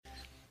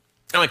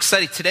I'm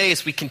excited today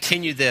as we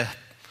continue the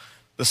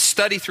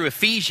study through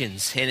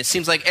Ephesians, and it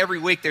seems like every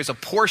week there's a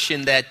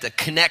portion that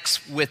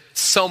connects with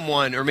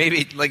someone, or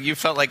maybe like you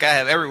felt like I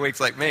have every week.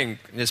 It's like, man,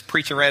 I'm just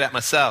preaching right at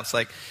myself. It's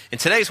like, and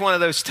today's one of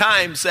those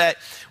times that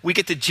we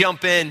get to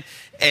jump in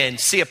and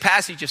see a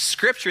passage of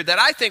Scripture that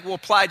I think will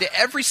apply to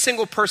every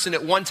single person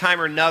at one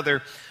time or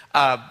another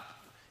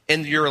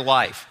in your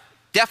life.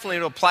 Definitely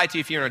it'll apply to you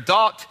if you're an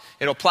adult.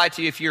 It'll apply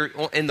to you if you're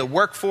in the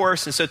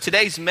workforce. And so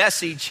today's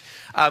message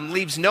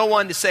leaves no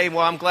one to say,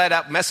 well, I'm glad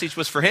that message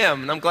was for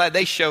him, and I'm glad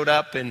they showed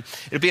up. And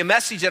it'll be a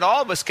message that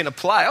all of us can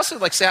apply. I also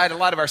like to say hi to a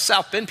lot of our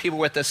South Bend people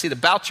with us. See the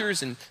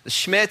Bouchers and the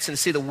Schmitz and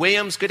see the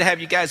Williams. Good to have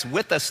you guys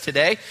with us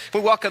today.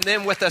 We welcome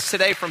them with us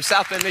today from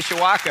South Bend,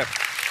 Mishawaka.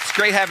 It's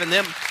great having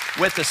them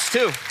with us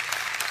too.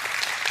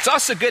 It's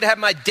also good to have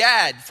my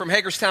dad from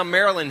Hagerstown,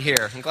 Maryland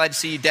here. I'm glad to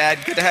see you, Dad.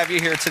 Good to have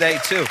you here today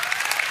too.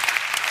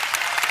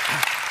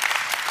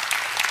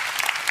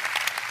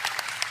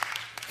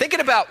 Thinking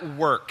about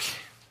work,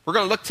 we're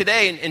going to look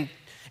today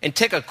and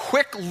take a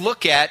quick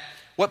look at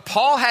what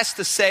Paul has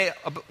to say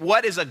about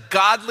what is a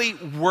godly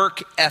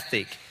work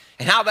ethic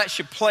and how that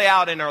should play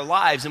out in our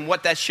lives and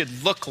what that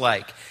should look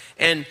like.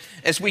 And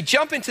as we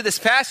jump into this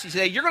passage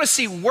today, you're going to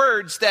see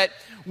words that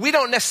we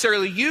don't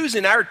necessarily use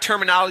in our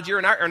terminology or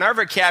in our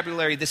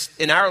vocabulary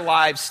in our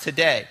lives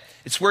today.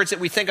 It's words that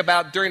we think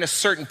about during a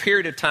certain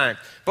period of time.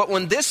 But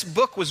when this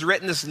book was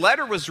written, this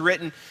letter was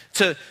written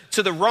to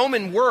the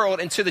Roman world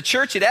and to the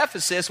church at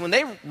Ephesus, when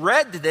they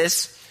read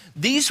this,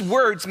 these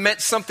words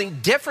meant something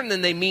different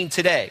than they mean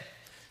today.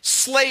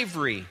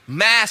 Slavery,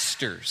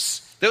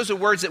 masters, those are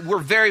words that we're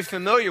very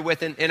familiar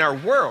with in our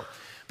world.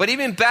 But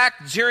even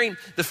back during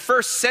the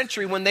first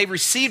century when they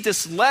received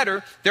this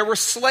letter, there were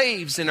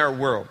slaves in our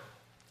world.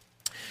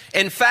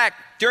 In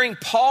fact, during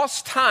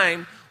Paul's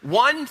time,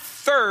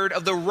 1/3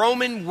 of the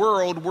Roman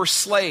world were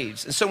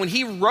slaves. And so when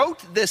he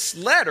wrote this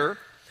letter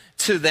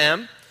to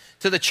them,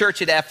 to the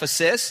church at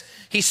Ephesus,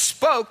 he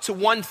spoke to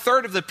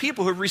 1/3 of the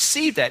people who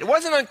received that. It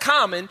wasn't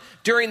uncommon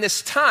during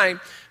this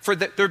time for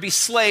there to be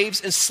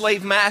slaves and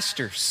slave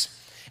masters.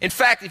 In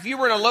fact, if you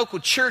were in a local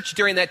church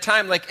during that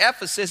time like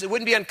Ephesus, it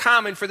wouldn't be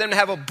uncommon for them to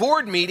have a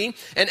board meeting,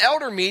 an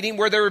elder meeting,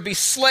 where there would be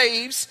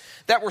slaves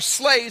that were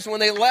slaves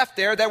when they left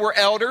there, that were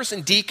elders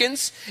and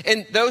deacons,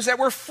 and those that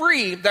were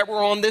free that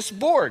were on this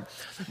board.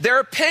 Their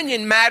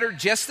opinion mattered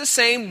just the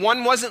same.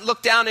 One wasn't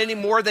looked down any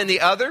more than the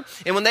other.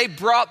 And when they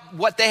brought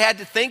what they had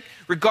to think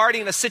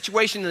regarding a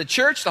situation in the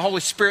church, the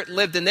Holy Spirit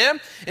lived in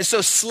them. And so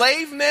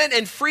slave men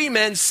and free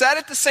men sat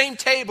at the same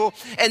table,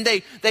 and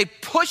they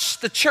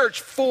pushed the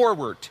church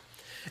forward.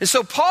 And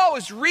so Paul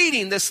was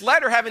reading this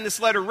letter, having this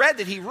letter read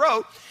that he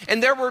wrote,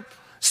 and there were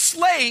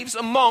slaves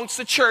amongst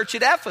the church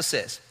at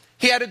Ephesus.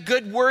 He had a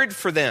good word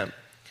for them.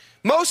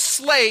 Most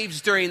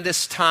slaves during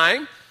this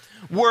time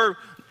were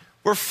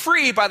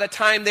free by the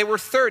time they were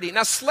 30.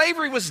 Now,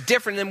 slavery was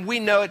different than we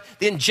know it,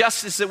 the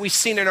injustice that we've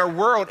seen in our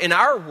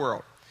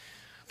world.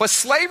 But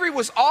slavery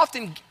was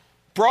often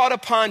brought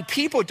upon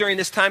people during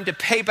this time to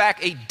pay back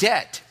a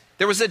debt.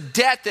 There was a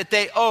debt that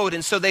they owed,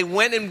 and so they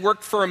went and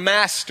worked for a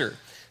master.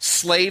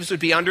 Slaves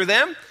would be under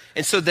them,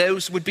 and so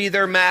those would be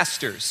their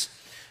masters.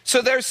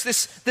 So there's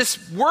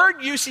this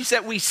word usage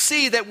that we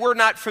see that we're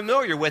not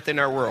familiar with in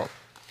our world.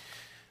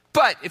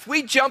 But if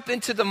we jump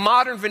into the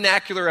modern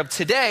vernacular of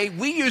today,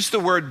 we use the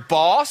word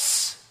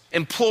boss,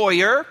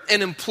 employer,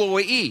 and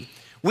employee.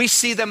 We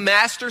see the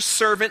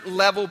master-servant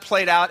level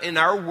played out in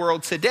our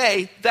world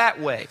today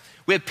that way.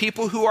 We have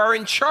people who are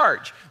in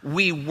charge.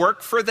 We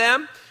work for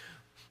them.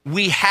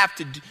 We have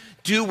to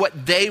do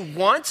what they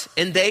want,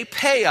 and they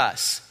pay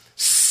us.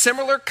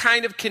 Similar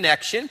kind of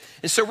connection.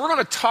 And so we're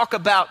going to talk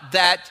about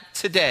that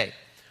today.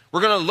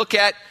 We're going to look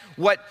at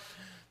what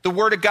the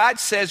Word of God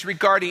says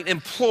regarding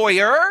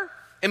employer,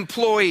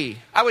 employee.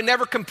 I would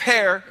never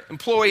compare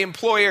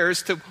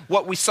employers to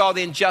what we saw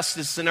the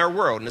injustices in our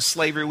world and the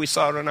slavery we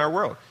saw in our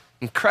world.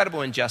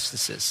 Incredible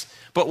injustices.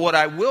 But what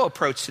I will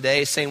approach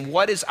today is saying,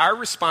 what is our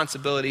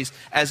responsibilities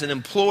as an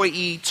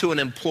employee to an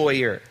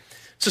employer?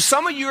 So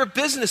some of you are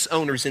business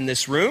owners in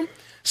this room.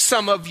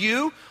 Some of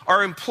you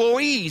are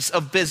employees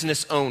of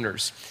business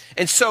owners.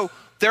 And so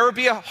there would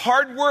be a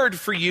hard word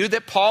for you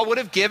that Paul would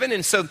have given.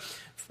 And so,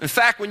 in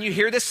fact, when you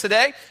hear this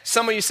today,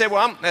 some of you say,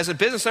 well, as a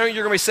business owner,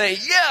 you're going to be saying,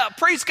 yeah,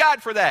 praise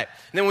God for that.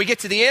 And then when we get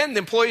to the end, the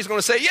employee is going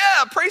to say,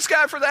 yeah, praise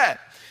God for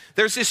that.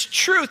 There's this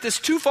truth, this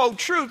twofold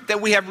truth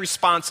that we have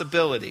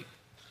responsibility.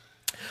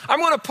 I'm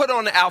going to put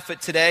on an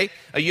outfit today,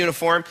 a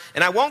uniform,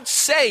 and I won't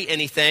say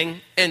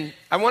anything, and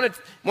I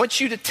want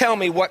you to tell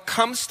me what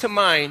comes to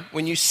mind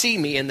when you see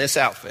me in this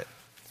outfit.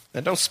 Now,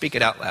 don't speak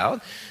it out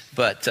loud,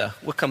 but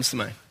what comes to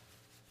mind?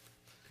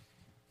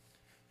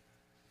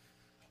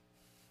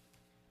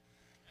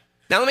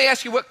 Now, let me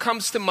ask you what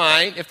comes to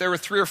mind if there were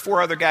 3 or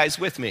 4 other guys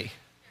with me.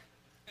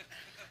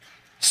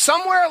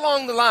 Somewhere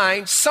along the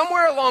line,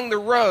 somewhere along the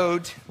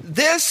road,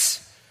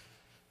 this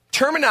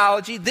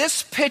terminology,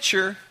 this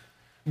picture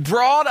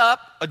brought up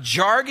a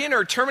jargon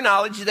or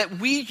terminology that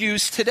we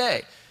use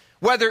today,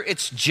 whether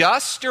it's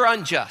just or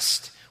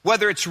unjust,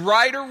 Whether it's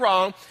right or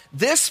wrong,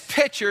 this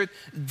picture,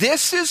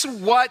 this is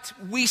what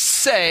we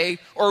say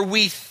or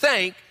we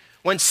think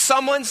when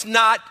someone's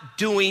not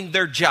doing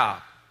their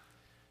job.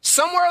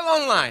 Somewhere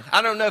along the line,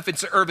 I don't know if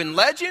it's an urban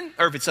legend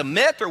or if it's a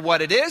myth or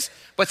what it is,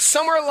 but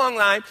somewhere along the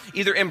line,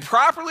 either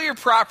improperly or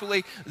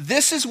properly,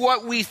 this is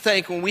what we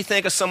think when we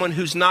think of someone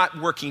who's not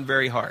working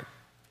very hard.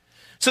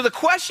 So the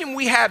question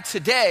we have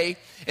today,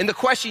 and the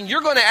question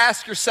you're going to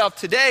ask yourself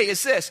today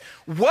is this: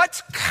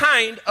 what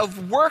kind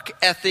of work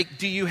ethic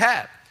do you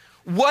have?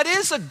 What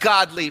is a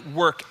godly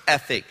work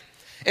ethic?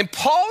 And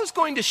Paul is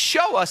going to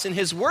show us in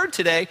his word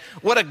today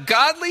what a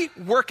godly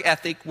work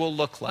ethic will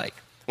look like.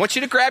 I want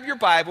you to grab your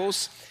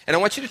Bibles, and I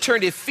want you to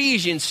turn to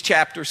Ephesians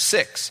chapter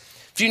 6.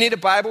 If you need a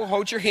Bible,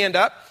 hold your hand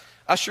up.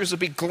 Ushers will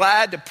be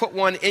glad to put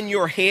one in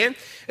your hand.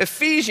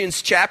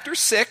 Ephesians chapter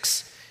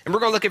 6, and we're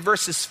going to look at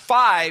verses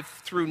 5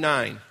 through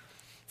 9.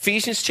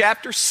 Ephesians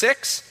chapter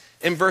 6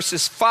 and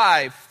verses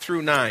 5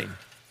 through 9.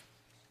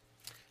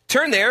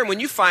 Turn there, and when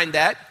you find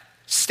that,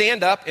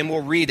 stand up and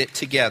we'll read it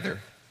together.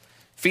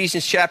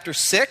 Ephesians chapter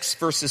 6,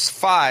 verses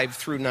 5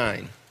 through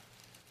 9.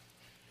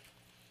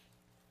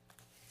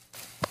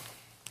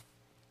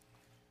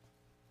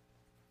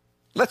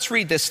 Let's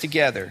read this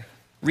together.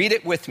 Read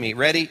it with me.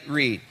 Ready?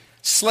 Read.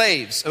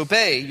 Slaves,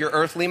 obey your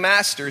earthly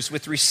masters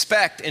with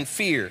respect and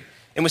fear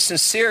and with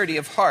sincerity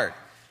of heart,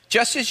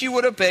 just as you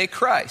would obey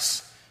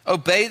Christ.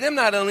 Obey them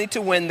not only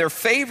to win their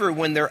favor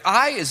when their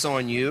eye is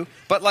on you,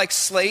 but like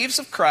slaves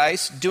of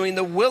Christ, doing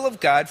the will of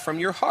God from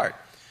your heart.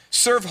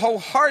 Serve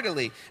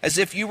wholeheartedly as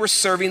if you were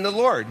serving the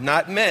Lord,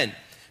 not men,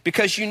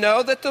 because you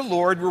know that the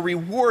Lord will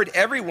reward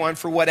everyone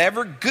for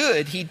whatever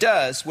good he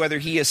does, whether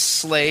he is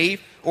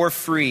slave or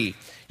free.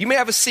 You may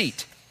have a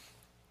seat.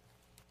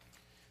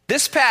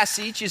 This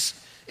passage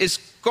is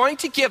going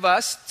to give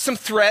us some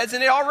threads,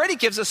 and it already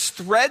gives us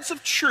threads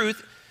of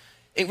truth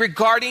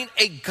regarding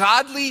a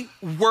godly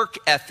work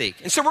ethic.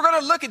 And so we're going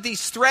to look at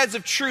these threads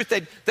of truth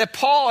that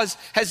Paul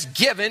has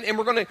given, and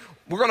we're going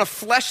to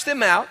flesh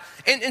them out.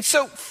 And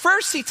so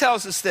first he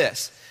tells us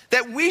this,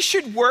 that we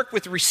should work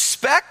with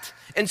respect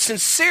and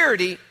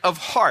sincerity of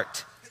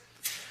heart.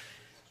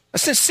 A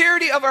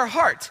sincerity of our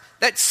heart.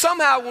 That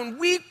somehow when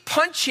we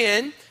punch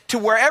in to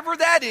wherever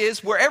that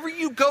is, wherever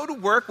you go to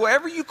work,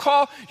 wherever you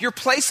call your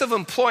place of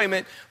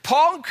employment,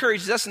 Paul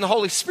encourages us, and the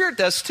Holy Spirit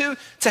does too,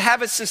 to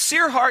have a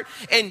sincere heart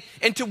and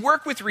to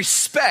work with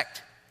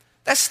respect.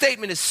 That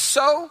statement is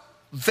so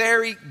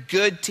very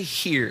good to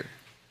hear.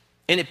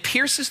 And it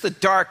pierces the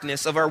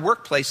darkness of our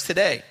workplace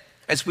today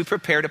as we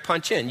prepare to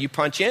punch in. You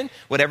punch in,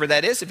 whatever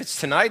that is. If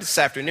it's tonight, this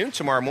afternoon,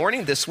 tomorrow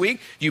morning, this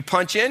week, you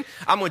punch in.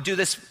 I'm going to do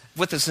this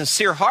with a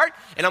sincere heart,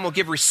 and I'm going to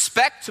give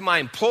respect to my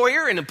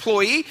employer and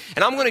employee,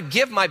 and I'm going to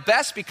give my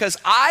best because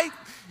I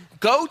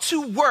go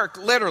to work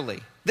literally.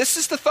 This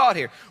is the thought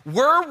here.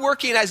 We're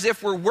working as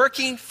if we're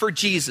working for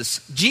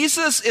Jesus.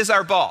 Jesus is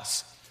our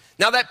boss.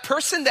 Now that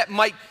person that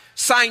might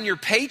sign your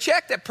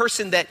paycheck, that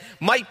person that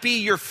might be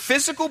your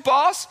physical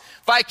boss,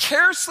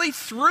 vicariously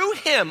through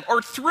him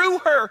or through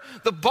her,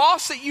 the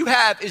boss that you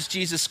have is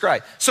Jesus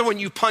Christ. So when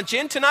you punch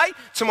in tonight,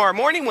 tomorrow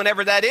morning,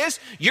 whenever that is,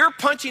 you're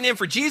punching in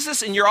for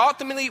Jesus and you're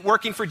ultimately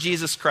working for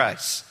Jesus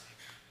Christ.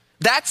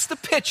 That's the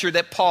picture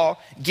that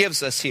Paul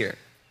gives us here.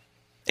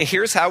 And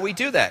here's how we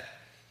do that.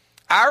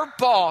 Our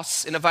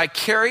boss, in a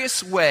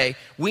vicarious way,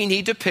 we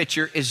need to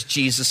picture is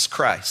Jesus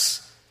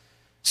Christ.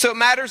 So it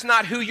matters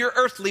not who your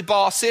earthly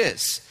boss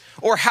is,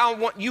 or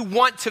how you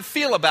want to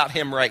feel about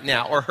him right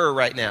now or her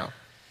right now.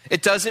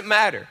 It doesn't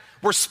matter.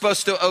 We're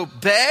supposed to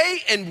obey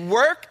and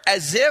work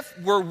as if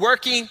we're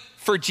working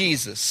for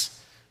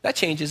Jesus. That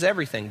changes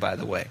everything, by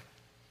the way.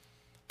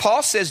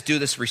 Paul says do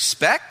this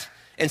respect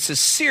and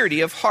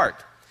sincerity of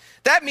heart.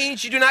 That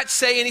means you do not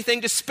say anything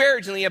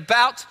disparagingly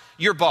about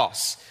your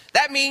boss.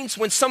 That means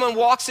when someone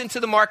walks into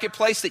the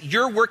marketplace that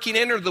you're working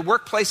in or the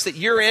workplace that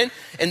you're in,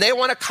 and they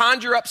want to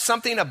conjure up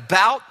something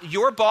about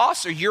your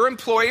boss or your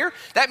employer,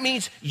 that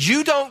means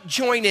you don't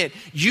join in.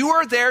 You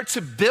are there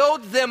to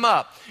build them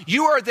up.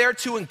 You are there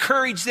to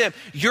encourage them.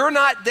 You're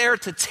not there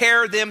to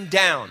tear them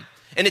down.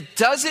 And it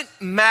doesn't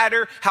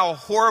matter how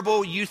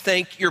horrible you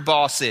think your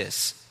boss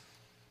is.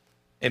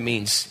 It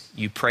means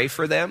you pray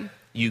for them.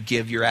 You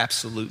give your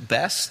absolute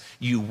best.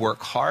 You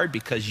work hard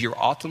because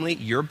ultimately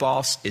your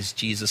boss is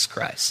Jesus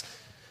Christ.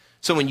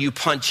 So when you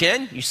punch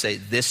in, you say,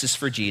 this is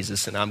for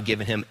Jesus and I'm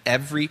giving him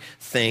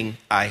everything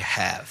I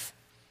have.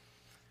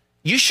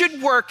 You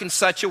should work in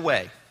such a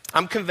way,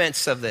 I'm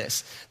convinced of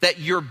this, that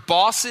your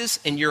boss's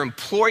and your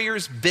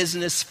employer's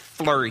business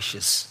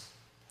flourishes.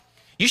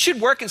 You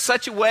should work in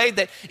such a way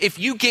that if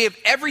you gave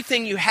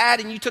everything you had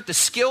and you took the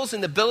skills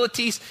and the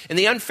abilities and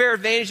the unfair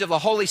advantage of the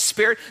Holy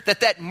Spirit,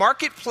 that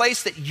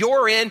marketplace that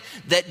you're in,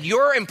 that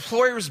your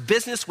employer's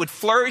business would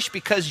flourish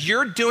because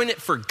you're doing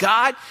it for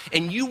God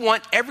and you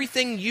want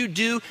everything you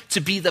do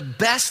to be the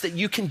best that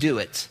you can do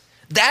it.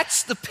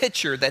 That's the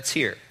picture that's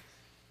here.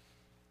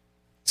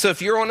 So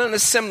if you're on an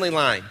assembly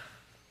line,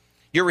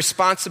 your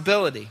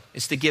responsibility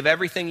is to give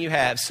everything you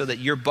have so that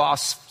your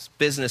boss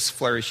business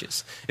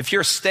flourishes. If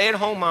you're a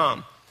stay-at-home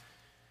mom,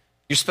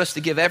 you're supposed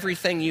to give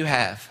everything you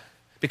have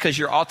because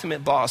your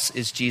ultimate boss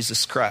is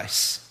Jesus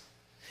Christ.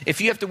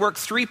 If you have to work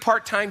 3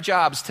 part-time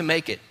jobs to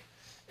make it,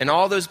 and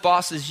all those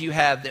bosses you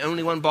have, the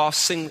only one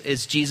boss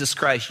is Jesus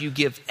Christ, you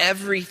give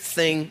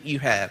everything you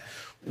have.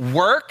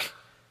 Work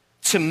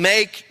to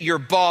make your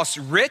boss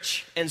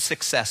rich and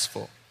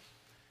successful.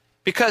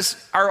 Because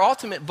our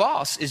ultimate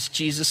boss is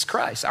Jesus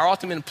Christ. Our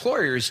ultimate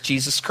employer is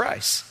Jesus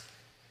Christ.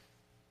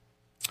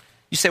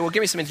 You say, well,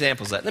 give me some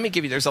examples of that. Let me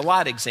give you, there's a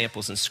lot of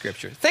examples in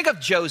Scripture. Think of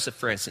Joseph,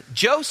 for instance.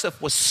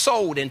 Joseph was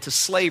sold into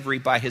slavery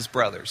by his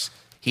brothers.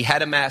 He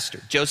had a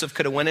master. Joseph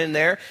could have went in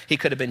there. He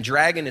could have been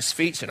dragging his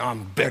feet, saying,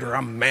 I'm bitter,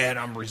 I'm mad,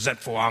 I'm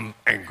resentful, I'm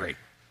angry.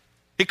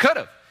 He could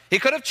have. He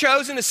could have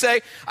chosen to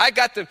say, I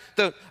got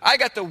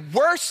the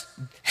worst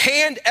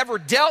hand ever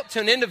dealt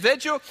to an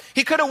individual.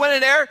 He could have went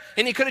in there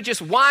and he could have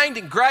just whined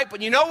and griped.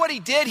 But you know what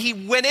he did? He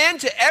went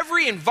into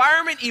every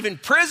environment, even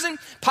prison,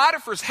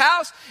 Potiphar's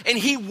house, and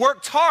he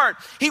worked hard.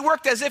 He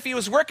worked as if he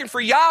was working for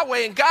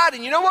Yahweh and God.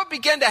 And you know what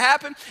began to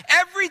happen?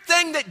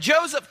 Everything that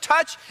Joseph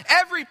touched,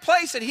 every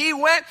place that he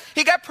went,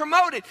 he got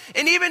promoted.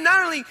 And even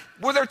not only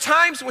were there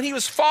times when he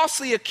was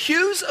falsely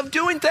accused of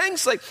doing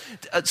things like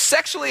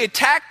sexually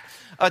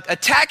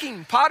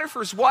attacking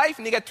Potiphar's wife,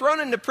 and he got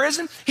thrown into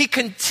prison, he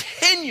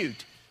continued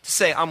to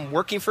say, I'm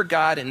working for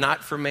God and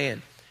not for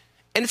man.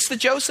 And it's the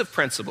Joseph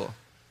principle.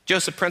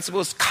 Joseph principle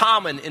is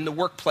common in the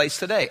workplace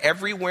today.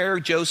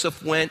 Everywhere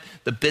Joseph went,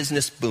 the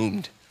business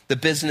boomed. The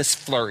business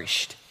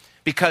flourished.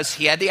 Because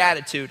he had the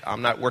attitude,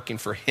 I'm not working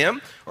for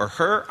him or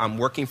her, I'm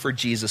working for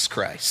Jesus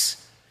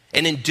Christ.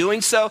 And in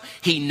doing so,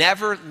 he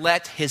never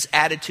let his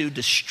attitude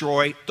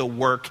destroy the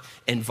work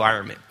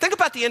environment. Think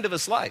about the end of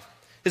his life.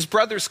 His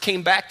brothers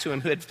came back to him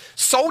who had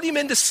sold him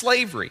into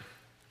slavery.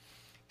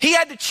 He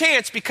had the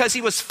chance because he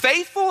was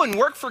faithful and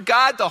worked for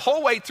God the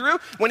whole way through.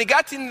 When he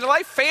got to the end of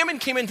life, famine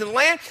came into the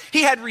land.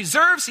 He had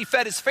reserves. He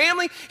fed his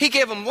family. He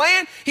gave them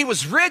land. He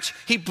was rich.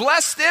 He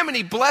blessed them and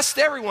he blessed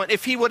everyone.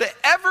 If he would have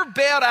ever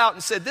bailed out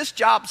and said, this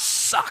job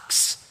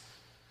sucks,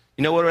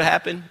 you know what would have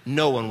happened?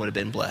 No one would have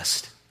been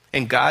blessed.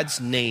 And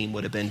God's name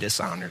would have been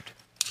dishonored.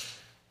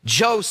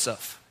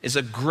 Joseph is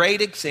a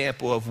great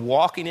example of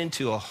walking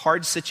into a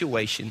hard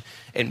situation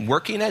and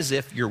working as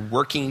if you're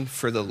working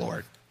for the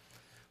Lord.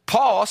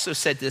 Paul also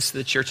said this to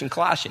the church in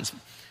Colossians.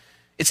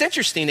 It's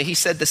interesting that he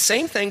said the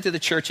same thing to the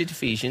church at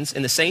Ephesians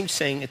and the same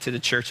thing to the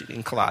church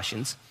in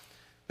Colossians,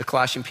 the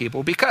Colossian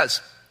people,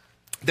 because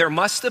there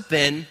must have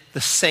been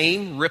the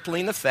same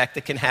rippling effect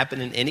that can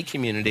happen in any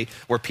community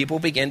where people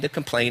begin to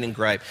complain and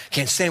gripe.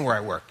 Can't stand where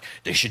I work.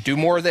 They should do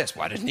more of this.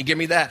 Why didn't he give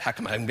me that? How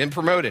come I haven't been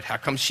promoted? How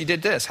come she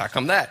did this? How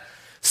come that?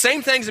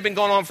 Same things have been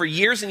going on for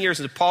years and years.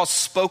 And Paul's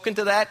spoken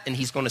to that, and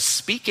he's going to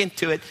speak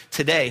into it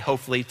today,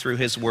 hopefully through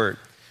his word.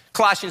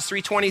 Colossians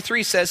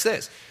 3:23 says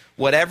this,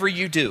 whatever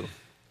you do,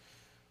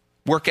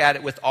 work at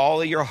it with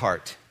all of your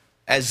heart,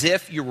 as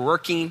if you're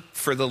working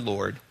for the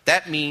Lord.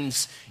 That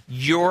means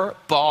your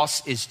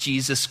boss is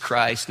Jesus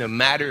Christ, no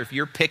matter if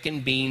you're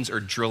picking beans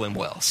or drilling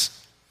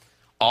wells.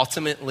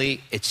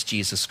 Ultimately, it's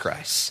Jesus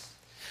Christ.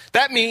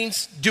 That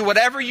means do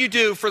whatever you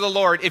do for the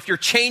Lord. If you're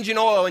changing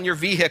oil in your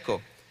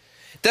vehicle,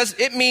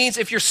 it means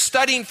if you're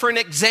studying for an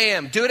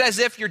exam, do it as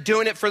if you're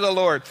doing it for the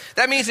Lord.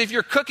 That means if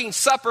you're cooking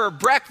supper or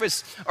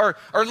breakfast or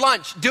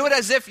lunch, do it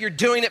as if you're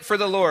doing it for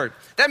the Lord.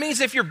 That means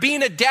if you're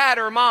being a dad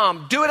or a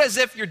mom, do it as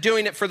if you're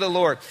doing it for the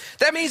Lord.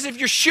 That means if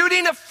you're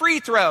shooting a free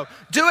throw,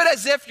 do it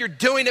as if you're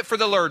doing it for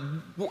the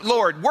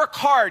Lord. Work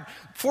hard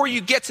before you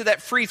get to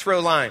that free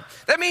throw line.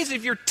 That means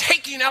if you're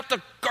taking out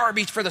the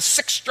garbage for the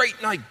 6th straight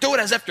night, do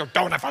it as if you're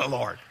doing it for the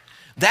Lord.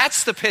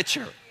 That's the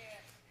picture.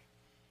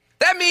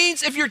 That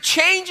means if you're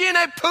changing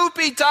a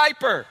poopy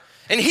diaper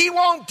and he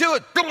won't do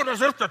it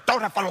as if you're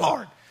doing it for the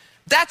Lord.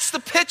 That's the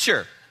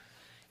picture.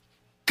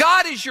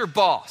 God is your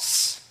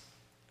boss.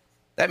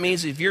 That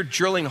means if you're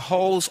drilling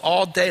holes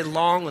all day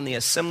long on the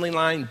assembly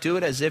line, do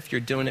it as if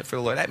you're doing it for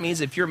the Lord. That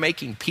means if you're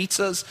making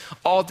pizzas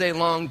all day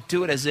long,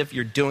 do it as if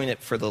you're doing it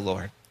for the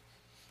Lord.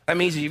 That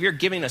means if you're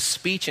giving a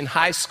speech in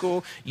high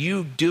school,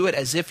 you do it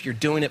as if you're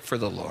doing it for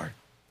the Lord.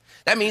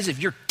 That means if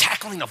you're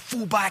tackling a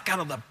fullback out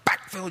of the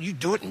backfield, you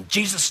do it in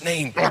Jesus'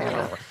 name.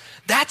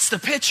 That's the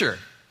picture.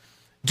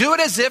 Do it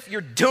as if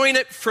you're doing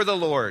it for the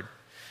Lord.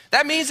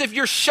 That means if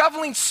you're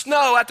shoveling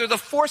snow after the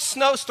 4th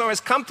snowstorm has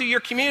come through your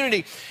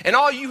community and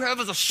all you have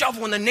is a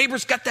shovel and the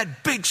neighbor's got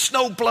that big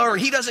snow blower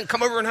and he doesn't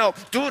come over and help,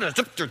 do it as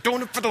if you're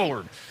doing it for the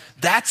Lord.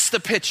 That's the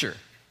picture.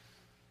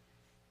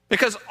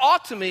 Because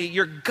ultimately,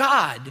 your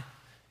God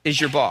is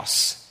your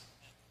boss.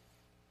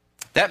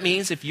 That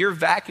means if you're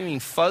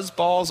vacuuming fuzz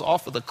balls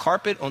off of the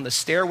carpet on the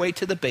stairway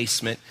to the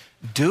basement,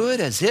 do it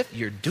as if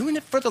you're doing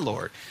it for the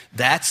Lord.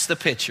 That's the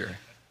picture.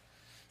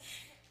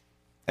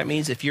 That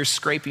means if you're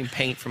scraping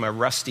paint from a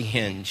rusty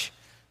hinge,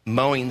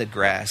 mowing the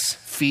grass,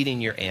 feeding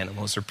your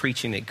animals, or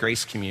preaching at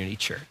Grace Community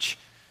Church,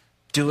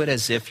 do it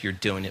as if you're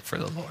doing it for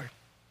the Lord.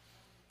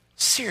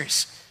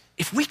 Serious.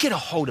 If we get a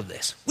hold of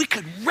this, we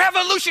could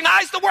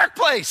revolutionize the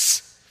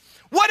workplace.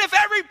 What if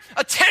every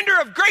attender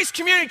of Grace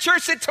Community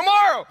Church said,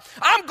 tomorrow,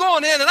 I'm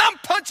going in and I'm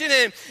punching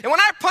in. And when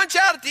I punch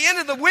out at the end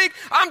of the week,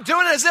 I'm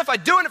doing it as if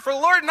I'm doing it for the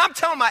Lord. And I'm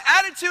telling my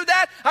attitude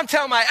that. I'm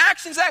telling my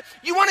actions that.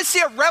 You want to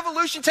see a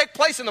revolution take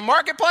place in the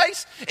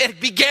marketplace?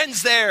 It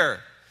begins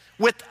there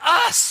with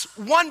us,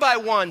 one by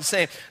one,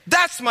 saying,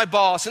 that's my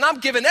boss. And I'm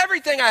giving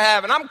everything I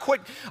have. And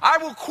I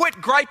will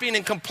quit griping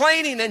and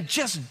complaining and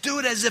just do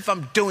it as if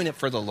I'm doing it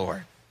for the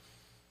Lord.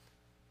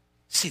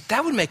 See,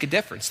 that would make a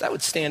difference. That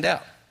would stand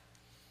out.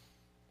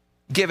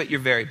 Give it your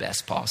very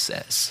best, Paul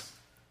says.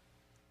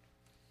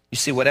 You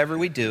see, whatever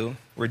we do,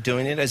 we're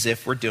doing it as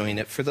if we're doing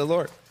it for the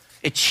Lord.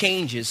 It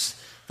changes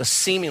the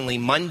seemingly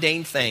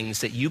mundane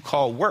things that you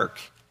call work,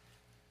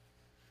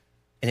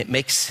 and it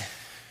makes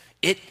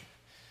it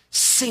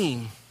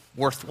seem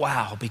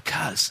worthwhile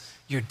because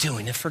you're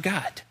doing it for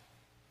God.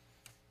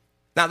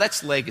 Now,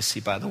 that's legacy,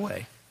 by the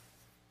way.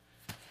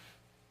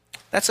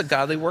 That's a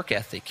godly work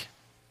ethic.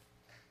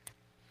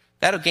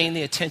 That'll gain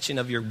the attention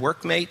of your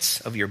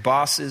workmates, of your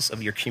bosses,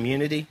 of your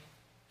community.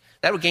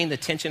 That'll gain the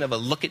attention of a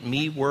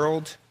look-at-me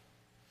world.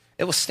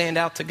 It will stand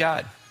out to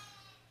God.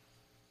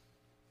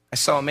 I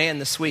saw a man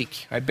this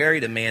week. I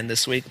buried a man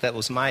this week that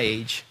was my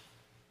age.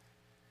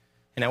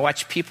 And I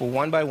watched people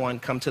one by one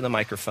come to the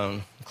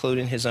microphone,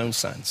 including his own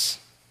sons,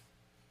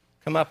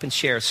 come up and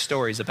share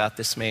stories about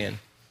this man.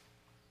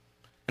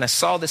 And I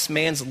saw this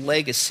man's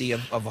legacy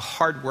of a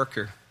hard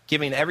worker,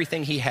 giving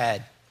everything he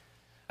had.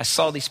 I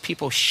saw these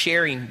people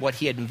sharing what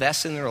he had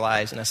invested in their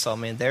lives, and I saw,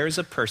 man, there is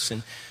a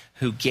person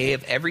who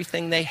gave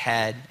everything they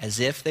had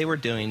as if they were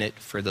doing it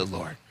for the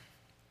Lord.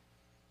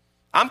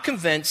 I'm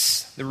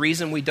convinced the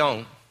reason we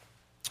don't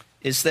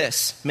is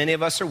this. Many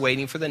of us are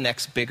waiting for the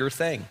next bigger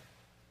thing,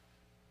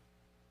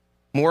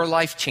 more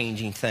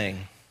life-changing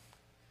thing.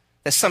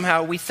 That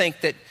somehow we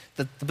think that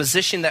the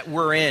position that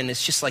we're in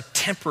is just like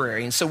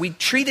temporary. And so we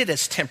treat it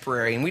as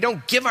temporary and we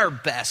don't give our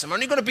best. I'm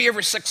only going to be here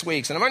for 6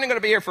 weeks and I'm only going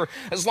to be here for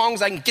as long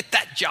as I can get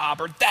that job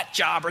or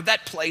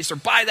that place or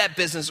buy that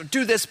business or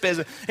do this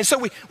business. And so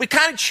we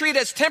kind of treat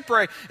it as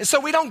temporary. And so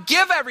we don't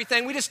give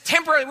everything. We just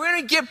temporarily, we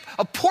only give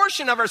a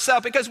portion of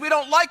ourselves because we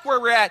don't like where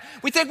we're at.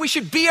 We think we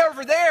should be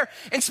over there.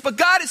 But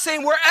God is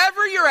saying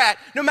wherever you're at,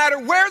 no matter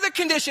where the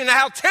condition and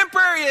how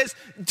temporary it is,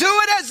 do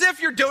it as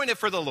if you're doing it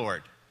for the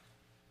Lord.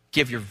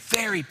 Give your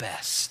very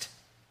best.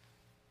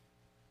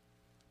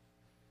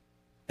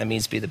 That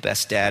means be the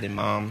best dad and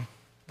mom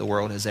the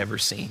world has ever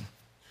seen.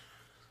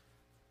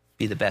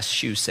 Be the best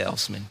shoe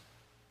salesman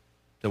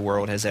the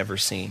world has ever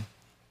seen.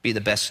 Be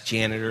the best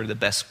janitor, the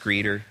best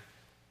greeter,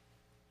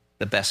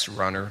 the best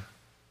runner,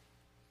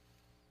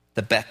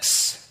 the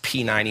best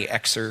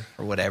P90Xer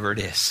or whatever it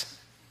is.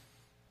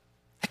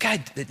 That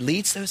guy that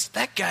leads those,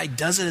 that guy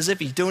does it as if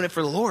he's doing it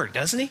for the Lord,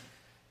 doesn't he?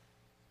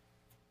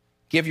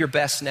 Give your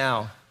best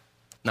now,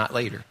 not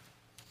later.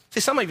 See,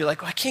 some of you are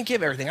like, well, I can't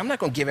give everything. I'm not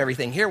going to give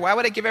everything here. Why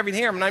would I give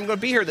everything here? I'm not even going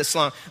to be here this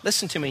long.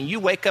 Listen to me.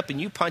 You wake up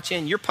and you punch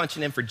in. You're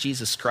punching in for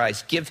Jesus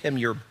Christ. Give him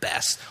your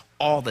best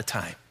all the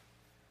time.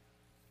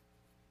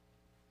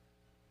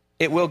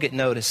 It will get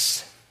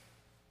noticed.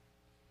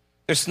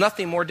 There's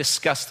nothing more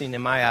disgusting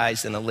in my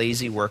eyes than a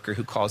lazy worker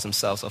who calls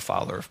themselves a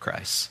follower of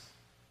Christ.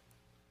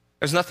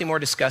 There's nothing more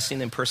disgusting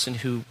than a person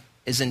who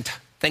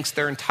thinks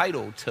they're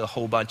entitled to a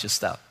whole bunch of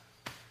stuff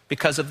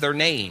because of their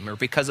name or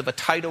because of a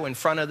title in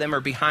front of them or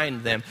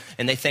behind them.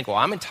 And they think, well,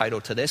 I'm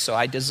entitled to this, so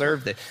I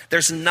deserve it.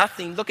 There's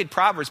nothing. Look at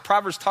Proverbs.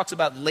 Proverbs talks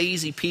about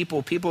lazy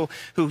people, people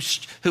who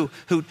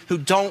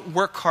don't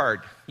work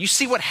hard. You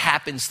see what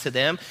happens to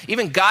them.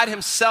 Even God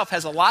himself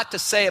has a lot to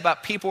say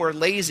about people who are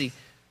lazy.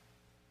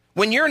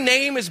 When your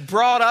name is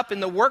brought up in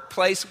the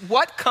workplace,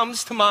 what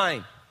comes to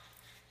mind?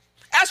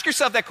 Ask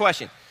yourself that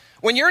question.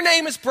 When your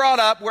name is brought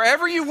up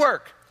wherever you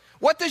work,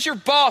 what does your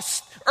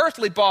boss,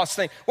 earthly boss,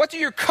 think? What do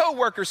your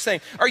coworkers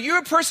think? Are you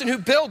a person who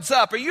builds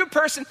up? Are you a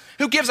person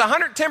who gives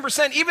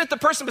 110% even if the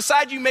person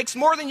beside you makes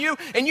more than you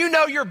and you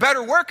know you're a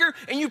better worker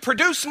and you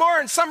produce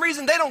more and some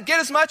reason they don't get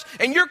as much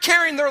and you're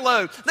carrying their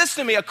load?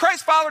 Listen to me, a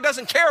Christ follower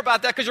doesn't care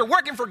about that because you're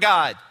working for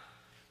God.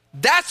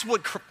 That's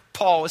what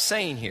Paul is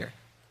saying here.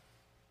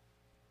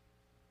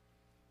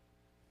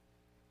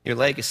 Your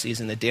legacy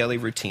is in the daily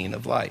routine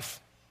of life.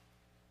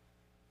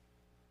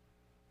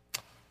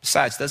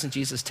 Besides, doesn't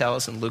Jesus tell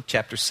us in Luke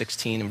chapter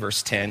 16 and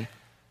verse 10,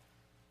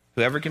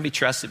 whoever can be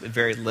trusted with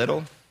very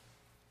little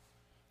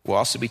will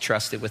also be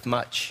trusted with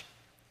much.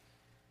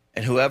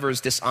 And whoever is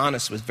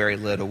dishonest with very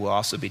little will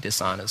also be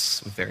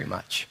dishonest with very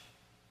much.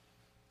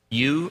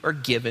 You are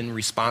given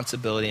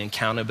responsibility and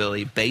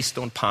accountability based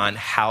upon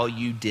how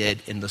you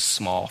did in the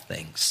small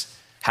things.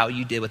 How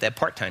you did with that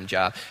part-time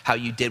job, how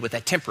you did with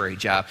that temporary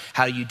job,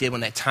 how you did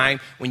when that time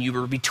when you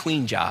were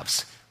between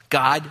jobs.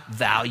 God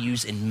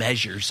values and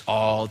measures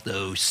all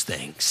those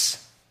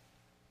things.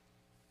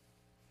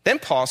 Then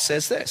Paul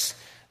says this,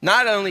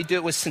 not only do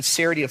it with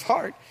sincerity of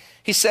heart,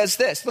 he says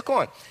this, look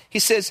on. He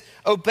says,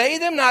 obey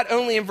them not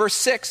only in verse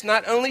 6,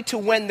 not only to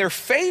win their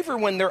favor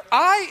when their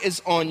eye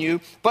is on you,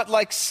 but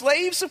like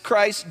slaves of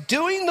Christ,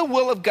 doing the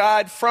will of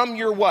God from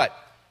your what?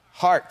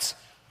 Heart.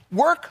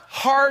 Work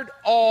hard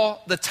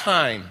all the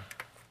time.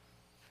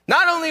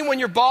 Not only when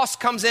your boss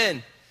comes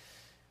in.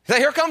 Say,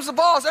 here comes the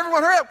boss.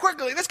 Everyone hurry up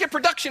quickly. Let's get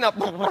production up.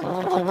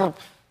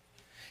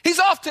 He's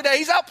off today.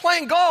 He's out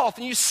playing golf,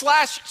 and you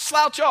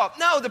slouch off.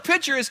 No, the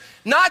picture is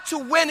not to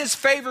win his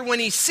favor when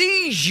he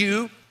sees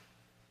you.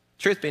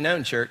 Truth be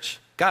known, church,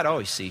 God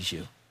always sees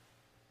you.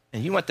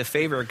 And you want the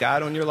favor of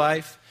God on your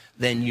life,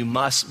 then you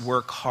must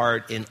work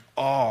hard in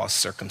all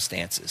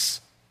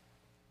circumstances.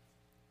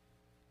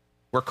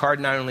 Work hard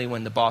not only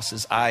when the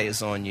boss's eye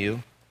is on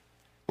you,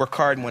 work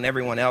hard when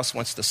everyone else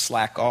wants to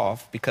slack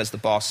off because the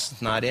boss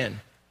is not in.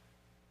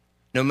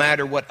 No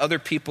matter what other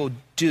people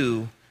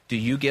do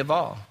you give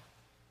all?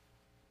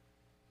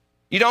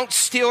 You don't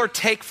steal or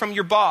take from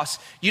your boss.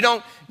 You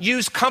don't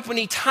use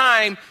company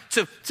time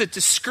to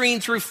screen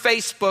through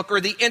Facebook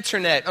or the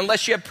internet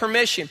unless you have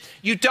permission.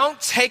 You don't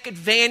take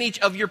advantage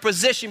of your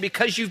position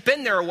because you've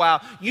been there a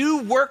while.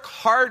 You work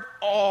hard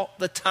all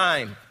the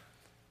time.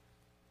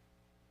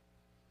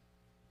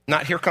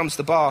 Not here comes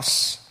the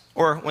boss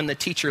or when the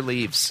teacher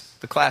leaves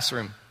the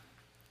classroom.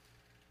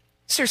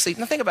 Seriously,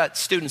 now think about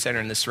students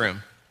entering this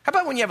room. How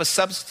about when you have a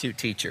substitute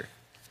teacher?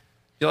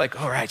 You're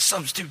like, all right,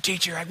 substitute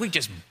teacher, we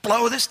just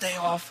blow this day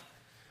off.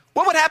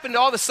 What would happen to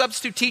all the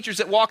substitute teachers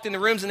that walked in the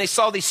rooms and they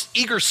saw these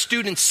eager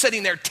students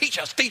sitting there, teach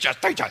us, teach us,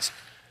 teach us?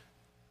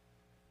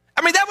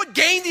 I mean, that would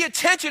gain the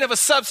attention of a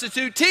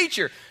substitute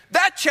teacher.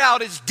 That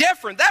child is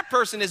different. That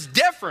person is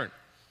different.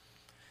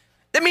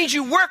 That means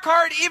you work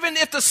hard even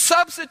if the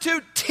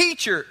substitute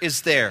teacher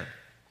is there.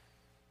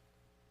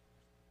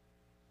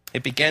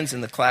 It begins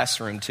in the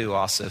classroom too,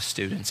 also,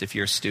 students, if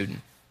you're a student.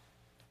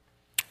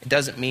 It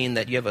doesn't mean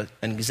that you have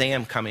an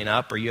exam coming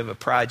up or you have a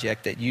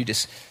project that you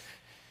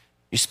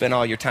spend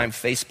all your time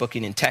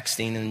Facebooking and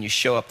texting and then you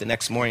show up the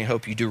next morning and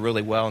hope you do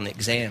really well in the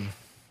exam.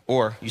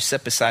 Or you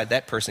sit beside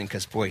that person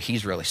because, boy,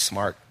 he's really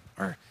smart.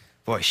 Or,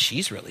 boy,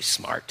 she's really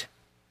smart.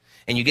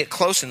 And you get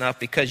close enough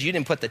because you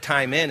didn't put the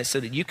time in so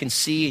that you can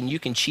see and you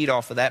can cheat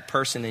off of that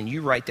person and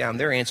you write down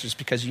their answers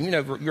because you know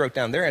you wrote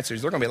down their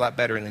answers. They're going to be a lot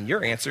better than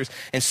your answers.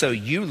 And so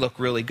you look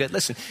really good.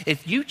 Listen,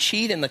 if you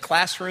cheat in the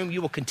classroom,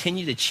 you will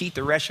continue to cheat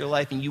the rest of your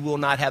life and you will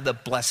not have the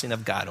blessing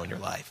of God on your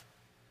life.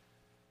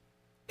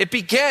 It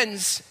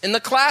begins in the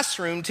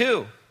classroom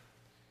too.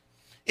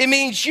 It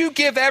means you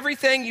give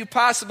everything you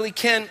possibly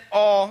can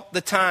all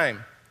the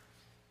time.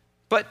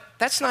 But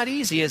that's not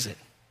easy, is it?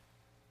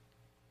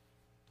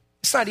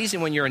 It's not easy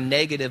when you're in a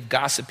negative,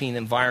 gossiping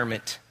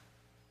environment.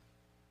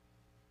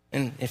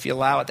 And if you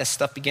allow it, that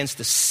stuff begins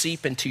to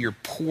seep into your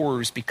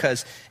pores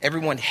because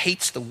everyone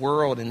hates the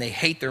world and they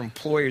hate their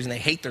employers and they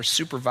hate their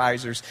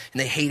supervisors and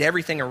they hate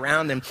everything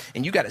around them.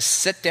 And you got to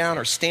sit down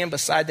or stand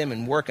beside them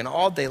and work. And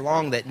all day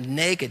long, that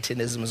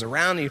negativism is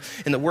around you.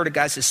 And the Word of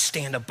God says,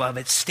 stand above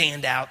it,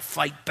 stand out,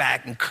 fight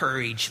back,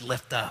 encourage,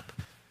 lift up.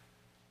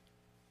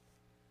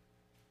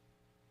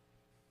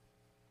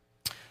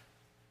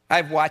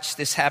 I've watched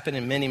this happen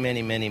in many,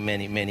 many, many,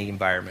 many, many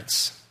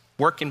environments.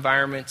 Work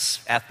environments,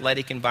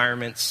 athletic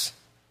environments.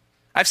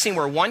 I've seen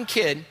where one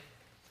kid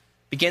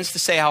begins to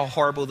say how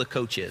horrible the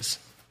coach is.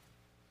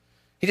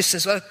 He just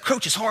says, well, the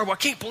coach is horrible. I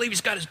can't believe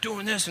he's got us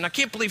doing this, and I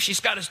can't believe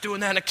she's got us doing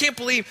that, and I can't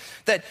believe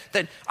that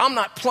I'm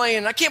not playing,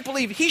 and I can't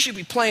believe he should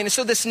be playing. And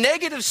so this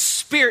negative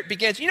spirit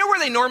begins. You know where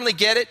they normally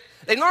get it?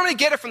 They normally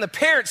get it from the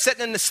parents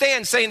sitting in the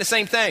stands saying the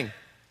same thing.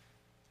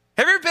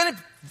 Have you ever been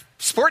at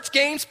sports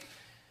games?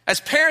 As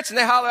parents, and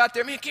they holler out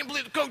there, man, I can't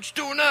believe the coach is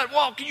doing that.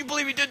 Wow, can you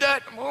believe he did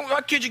that? Oh,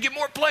 my kids should get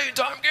more playing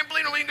time. I can't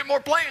believe he get more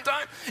playing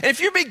time. And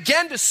if you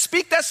begin to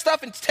speak that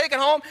stuff and take it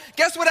home,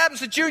 guess what happens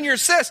to junior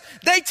assists?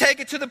 They take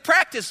it to the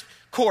practice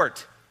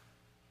court.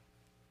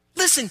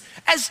 Listen,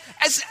 as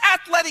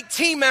athletic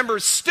team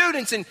members,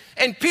 students,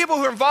 and people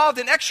who are involved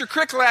in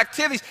extracurricular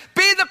activities,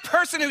 be the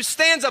person who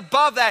stands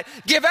above that.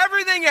 Give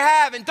everything you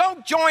have and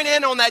don't join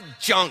in on that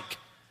junk.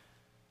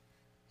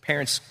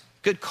 Parents,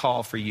 good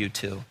call for you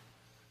too.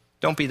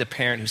 Don't be the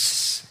parent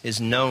who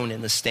is known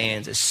in the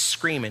stands as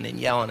screaming and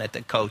yelling at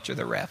the coach or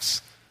the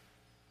refs.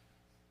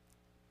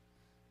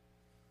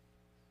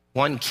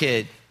 One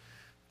kid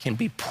can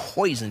be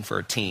poison for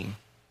a team.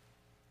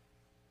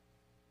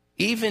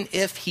 Even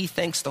if he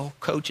thinks the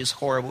coach is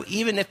horrible,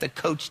 even if the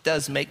coach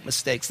does make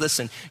mistakes,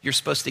 listen, you're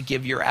supposed to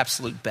give your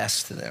absolute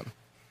best to them.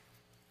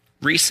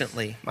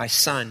 Recently, my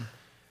son,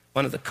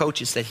 one of the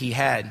coaches that he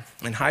had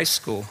in high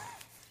school,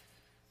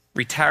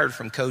 retired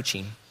from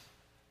coaching.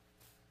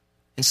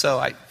 And so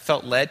I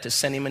felt led to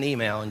send him an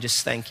email and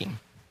just thank him.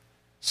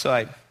 So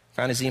I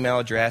found his email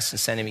address and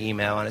sent him an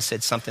email, and I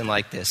said something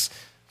like this: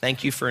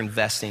 thank you for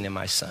investing in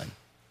my son.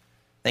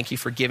 Thank you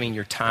for giving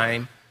your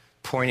time,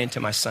 pouring into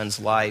my son's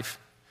life.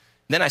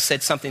 And then I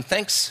said something,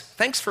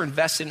 thanks for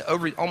investing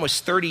over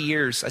almost 30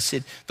 years. I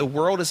said, the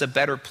world is a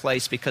better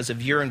place because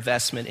of your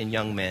investment in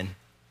young men.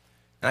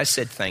 And I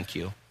said, thank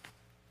you.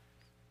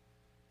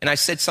 And I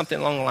said something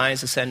along the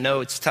lines and said, no,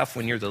 it's tough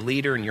when you're the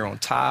leader and you're on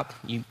top.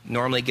 You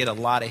normally get a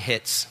lot of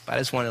hits. But I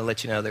just wanted to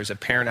let you know there's a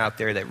parent out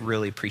there that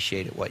really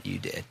appreciated what you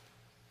did.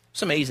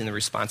 It's amazing the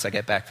response I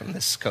got back from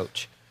this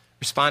coach.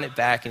 Responded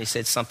back and he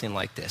said something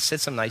like this. Said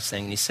some nice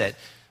thing. And he said,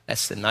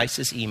 that's the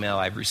nicest email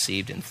I've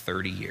received in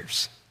 30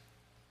 years.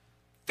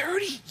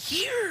 30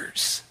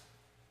 years.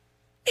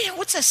 Man,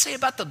 what's that say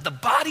about the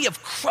body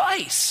of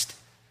Christ?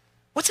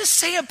 What's it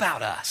say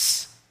about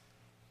us?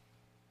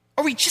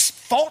 Are we just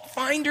fault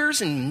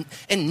finders and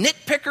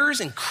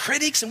nitpickers and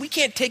critics, and we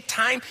can't take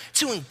time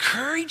to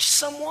encourage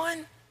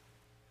someone?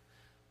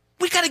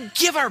 We got to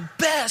give our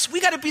best.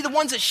 We got to be the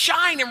ones that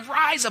shine and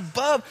rise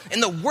above in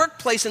the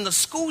workplace and the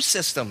school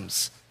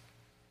systems.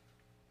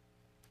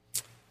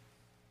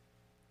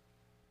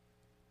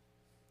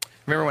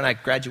 Remember when I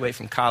graduated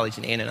from college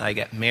and Anna and I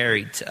got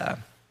married,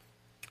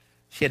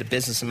 she had a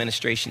business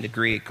administration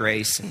degree at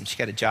Grace, and she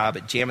got a job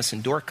at Jamison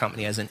Door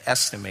Company as an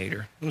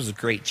estimator. It was a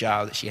great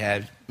job that she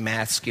had,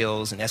 math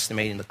skills and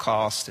estimating the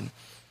cost. And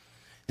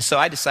so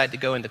I decided to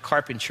go into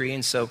carpentry,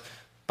 and so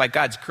by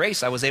God's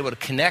grace, I was able to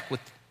connect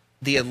with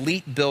the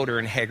elite builder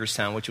in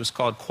Hagerstown, which was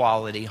called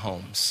Quality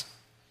Homes.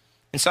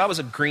 And so I was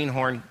a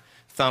greenhorn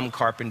thumb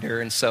carpenter,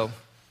 and so,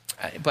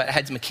 but I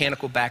had a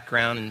mechanical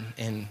background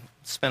and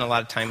spent a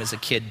lot of time as a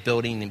kid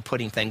building and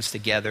putting things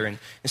together. And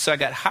so I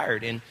got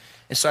hired, and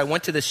so I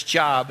went to this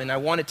job, and I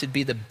wanted to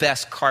be the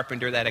best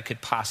carpenter that I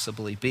could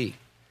possibly be.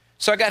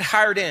 So I got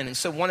hired in, and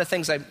so one of the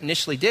things I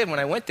initially did when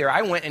I went there,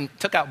 I went and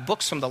took out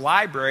books from the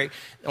library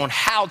on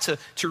how to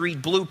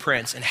read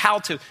blueprints and how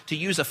to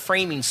use a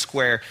framing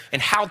square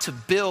and how to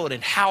build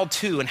and how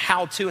to.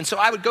 And so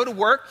I would go to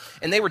work,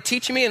 and they were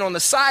teaching me, and on the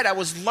side, I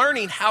was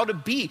learning how to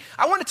be.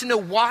 I wanted to know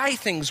why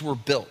things were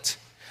built.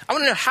 I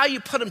want to know how you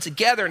put them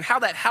together and how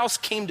that house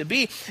came to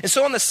be. And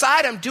so on the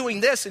side, I'm doing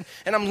this, and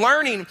I'm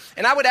learning,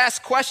 and I would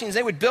ask questions.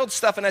 They would build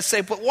stuff, and I'd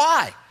say, but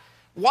why?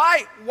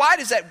 Why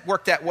does that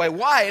work that way?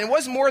 Why? And it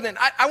wasn't more than,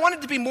 I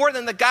wanted to be more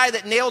than the guy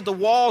that nailed the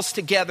walls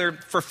together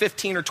for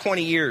 15 or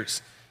 20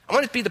 years. I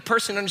wanted to be the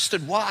person who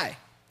understood why.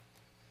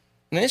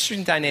 And an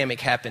interesting dynamic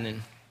happened,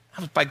 and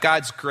I was, by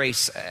God's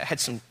grace, I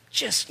had some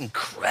just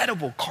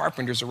incredible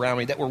carpenters around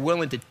me that were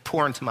willing to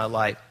pour into my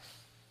life.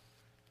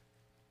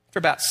 For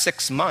about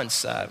 6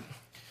 months, I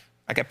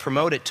got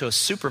promoted to a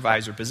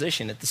supervisor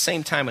position. At the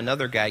same time,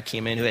 another guy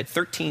came in who had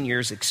 13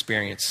 years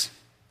experience,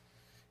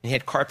 and he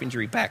had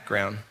carpentry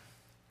background.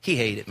 He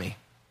hated me.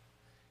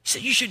 He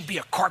said, you shouldn't be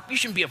a you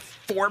shouldn't be a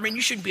foreman,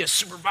 you shouldn't be a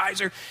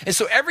supervisor. And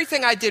so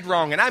everything I did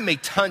wrong, and I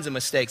made tons of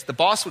mistakes, the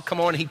boss would come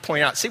on and he'd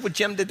point out, see what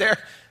Jim did there?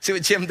 See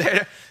what Jim did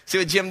there? See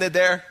what Jim did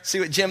there? See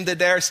what Jim did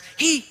there?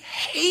 He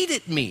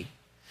hated me.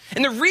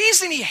 And the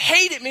reason he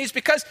hated me is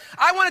because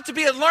I wanted to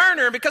be a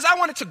learner, because I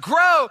wanted to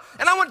grow,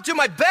 and I wanted to do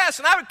my best.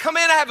 And I would come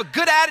in, I have a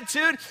good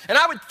attitude, and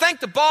I would thank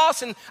the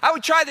boss, and I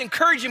would try to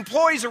encourage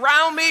employees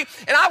around me,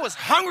 and I was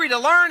hungry to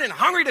learn and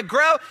hungry to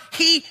grow.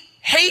 He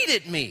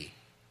hated me.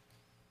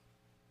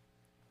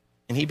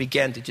 And he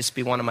began to just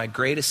be one of my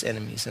greatest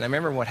enemies. And I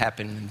remember what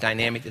happened, the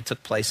dynamic that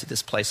took place at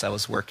this place I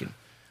was working.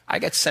 I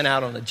got sent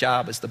out on a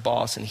job as the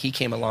boss, and he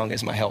came along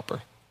as my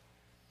helper.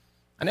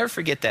 I never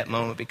forget that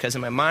moment, because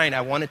in my mind,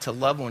 I wanted to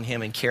love on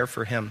him and care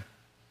for him.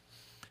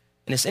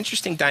 And this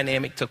interesting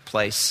dynamic took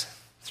place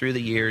through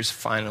the years,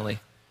 finally,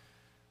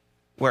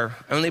 where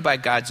only by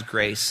God's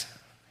grace,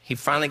 he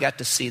finally got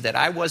to see that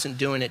I wasn't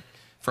doing it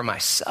for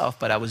myself,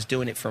 but I was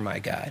doing it for my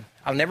God.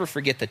 I'll never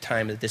forget the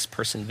time that this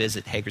person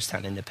visited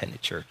Hagerstown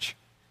Independent Church.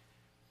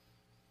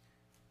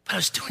 But I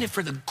was doing it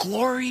for the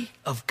glory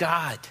of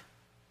God,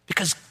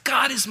 because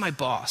God is my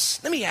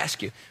boss. Let me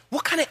ask you,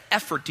 what kind of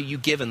effort do you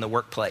give in the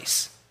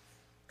workplace?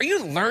 Are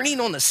you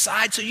learning on the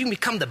side so you can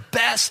become the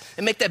best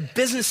and make that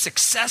business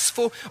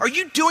successful? Are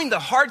you doing the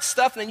hard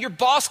stuff and then your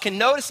boss can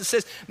notice and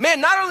says, man,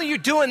 not only are you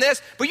doing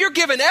this, but you're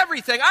giving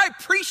everything. I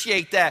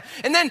appreciate that.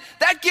 And then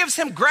that gives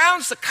him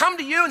grounds to come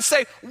to you and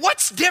say,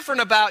 what's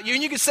different about you?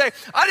 And you can say,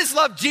 I just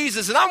love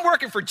Jesus and I'm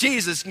working for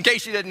Jesus, in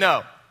case you didn't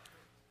know.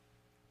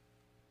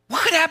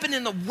 What could happen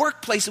in the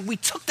workplace if we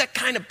took that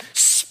kind of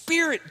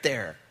spirit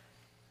there?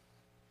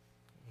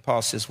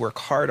 Paul says, work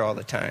hard all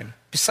the time.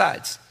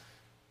 Besides,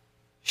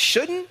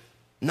 shouldn't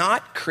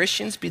not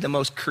Christians be the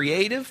most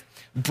creative,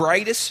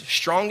 brightest,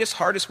 strongest,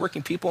 hardest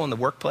working people in the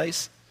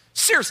workplace?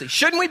 Seriously,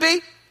 shouldn't we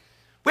be?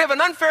 We have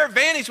an unfair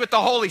advantage with the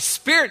Holy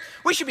Spirit.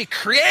 We should be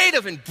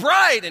creative and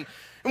bright, and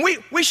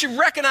we should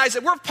recognize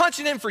that we're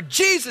punching in for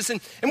Jesus,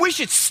 and we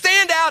should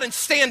stand out and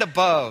stand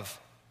above.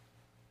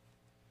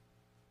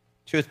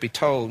 Truth be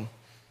told,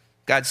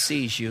 God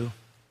sees you,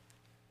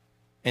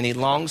 and he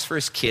longs for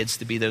his kids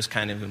to be those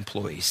kind of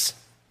employees.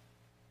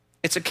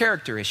 It's a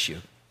character issue.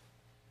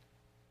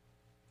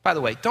 By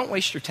the way, don't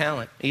waste your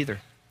talent either.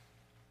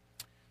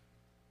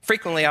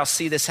 Frequently, I'll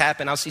see this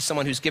happen. I'll see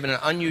someone who's given an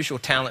unusual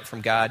talent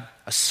from God,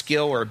 a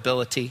skill or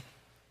ability.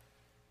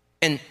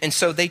 And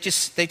so they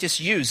just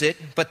use it,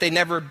 but they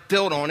never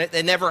build on it.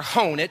 They never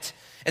hone it.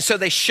 And so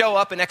they show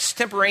up and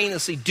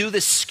extemporaneously do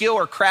this skill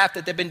or craft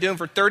that they've been doing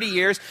for 30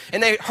 years,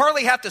 and they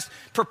hardly have to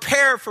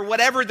prepare for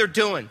whatever they're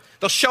doing.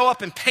 They'll show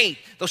up and paint.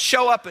 They'll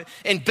show up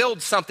and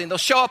build something. They'll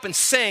show up and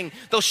sing.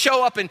 They'll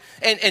show up and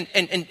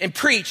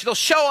preach. They'll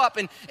show up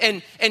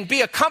and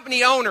be a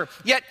company owner.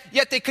 Yet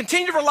they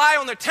continue to rely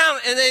on their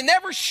talent, and they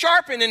never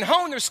sharpen and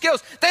hone their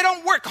skills. They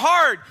don't work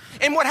hard.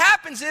 And what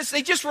happens is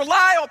they just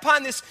rely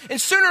upon this, and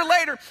sooner or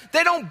later,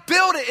 they don't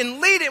build it and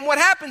lead it. And what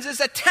happens is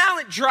that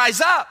talent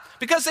dries up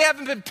because they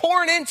haven't been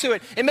pouring into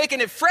it and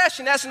making it fresh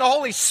and asking the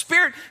Holy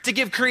Spirit to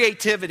give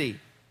creativity.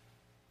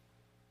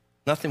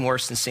 Nothing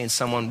worse than seeing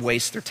someone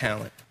waste their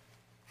talent.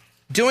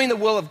 Doing the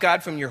will of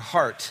God from your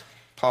heart,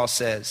 Paul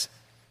says.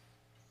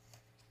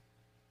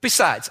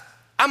 Besides,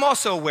 I'm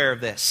also aware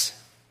of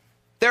this.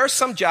 There are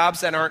some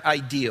jobs that aren't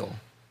ideal.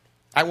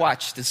 I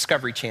watch the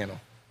Discovery Channel.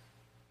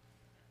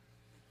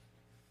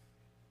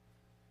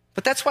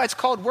 But that's why it's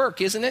called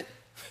work, isn't it?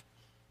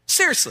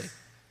 Seriously.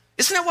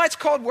 Isn't that why it's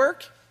called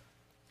work?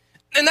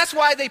 And that's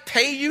why they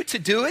pay you to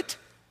do it?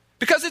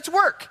 Because it's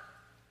work.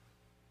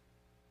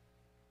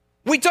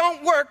 We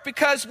don't work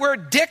because we're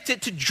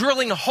addicted to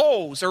drilling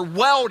holes or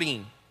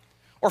welding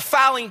or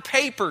filing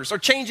papers or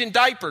changing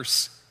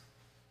diapers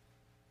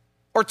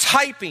or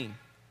typing.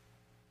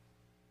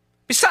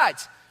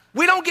 Besides,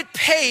 we don't get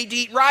paid to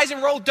eat Rise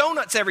and Roll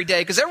donuts every day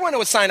because everyone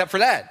would sign up for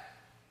that.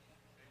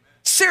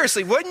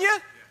 Seriously, wouldn't you?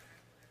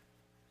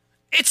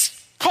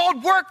 It's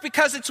called work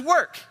because it's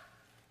work.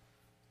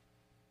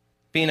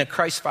 Being a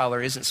Christ follower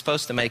isn't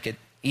supposed to make it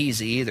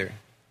easy either.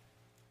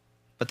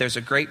 But there's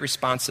a great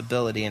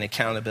responsibility and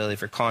accountability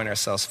for calling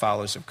ourselves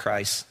followers of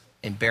Christ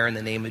and bearing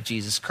the name of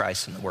Jesus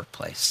Christ in the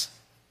workplace.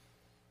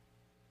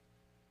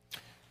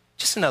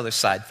 Just another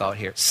side thought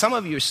here. Some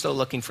of you are still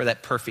looking for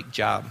that perfect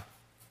job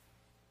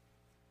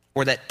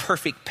or that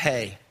perfect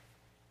pay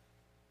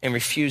and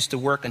refuse to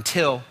work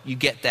until you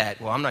get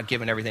that. Well, I'm not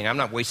giving everything. I'm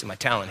not wasting my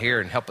talent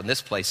here and helping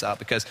this place out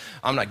because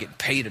I'm not getting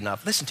paid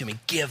enough. Listen to me.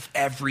 Give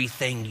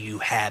everything you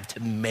have to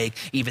make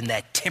even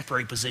that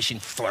temporary position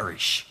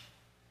flourish.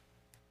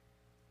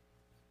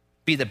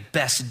 Be the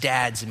best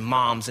dads and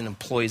moms and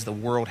employees the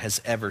world has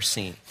ever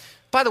seen.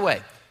 By the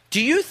way, do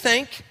you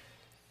think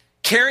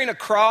carrying a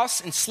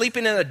cross and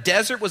sleeping in a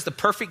desert was the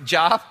perfect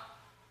job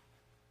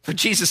for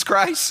Jesus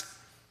Christ?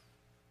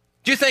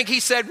 Do you think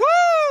he said,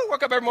 woo,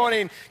 woke up every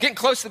morning, getting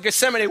close to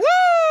Gethsemane, woo,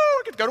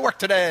 I get to go to work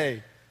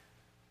today?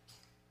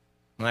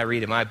 When I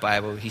read in my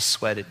Bible, he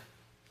sweated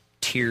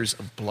tears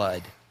of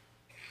blood.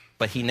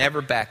 But he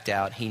never backed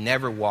out. He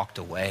never walked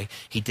away.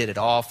 He did it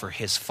all for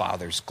his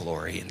Father's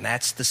glory. And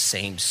that's the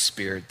same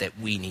spirit that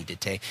we need to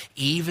take.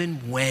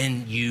 Even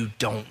when you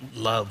don't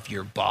love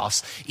your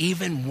boss,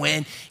 even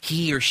when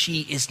he or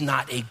she is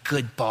not a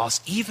good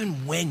boss,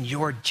 even when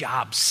your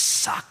job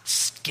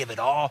sucks, give it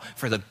all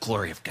for the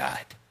glory of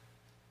God.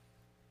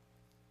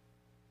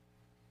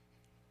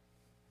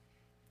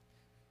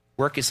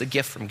 Work is a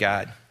gift from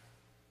God.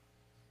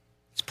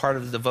 It's part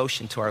of the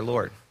devotion to our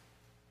Lord.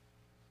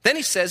 Then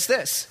he says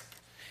this.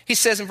 He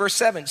says in verse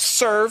 7,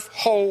 serve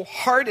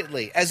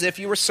wholeheartedly as if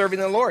you were serving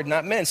the Lord,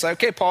 not men. So,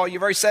 okay, Paul,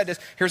 you've already said this.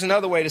 Here's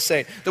another way to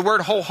say it. The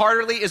word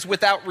wholeheartedly is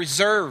without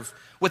reserve,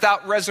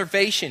 without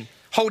reservation,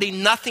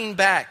 holding nothing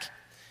back.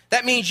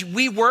 That means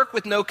we work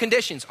with no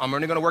conditions. I'm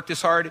only going to work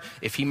this hard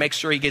if he makes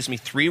sure he gives me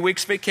 3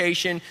 weeks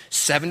vacation,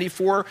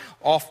 74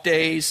 off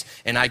days,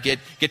 and I get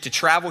to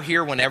travel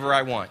here whenever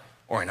I want.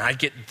 Or and I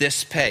get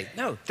this pay.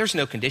 No, there's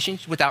no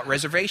conditions, without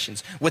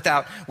reservations,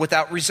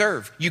 without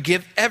reserve. You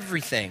give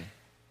everything.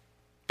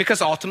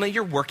 Because ultimately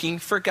you're working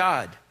for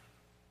God.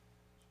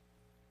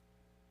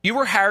 You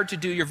were hired to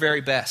do your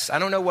very best. I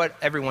don't know what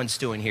everyone's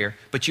doing here,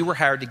 but you were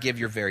hired to give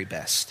your very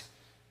best.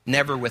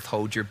 Never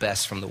withhold your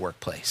best from the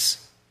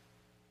workplace.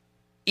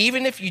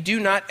 Even if you do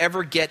not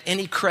ever get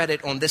any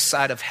credit on this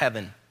side of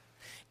heaven,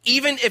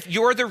 even if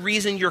you're the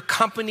reason your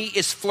company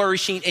is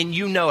flourishing and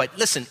you know it.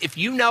 Listen, if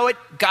you know it,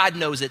 God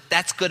knows it.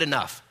 That's good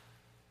enough.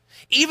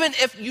 Even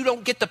if you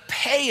don't get the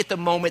pay at the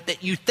moment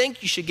that you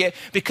think you should get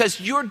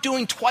because you're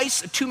doing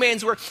twice a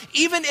two-man's work,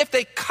 even if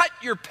they cut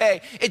your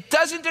pay, it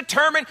doesn't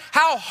determine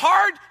how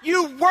hard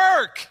you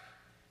work.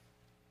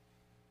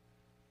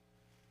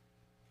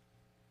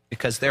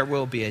 Because there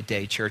will be a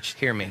day, church,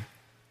 hear me,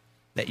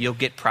 that you'll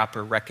get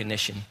proper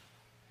recognition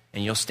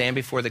and you'll stand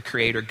before the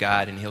Creator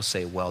God and he'll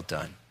say, well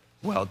done,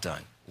 well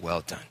done,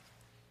 well done.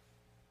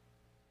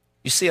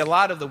 You see, a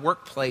lot of the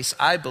workplace,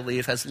 I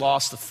believe, has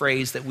lost the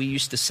phrase that we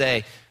used to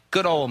say,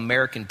 good old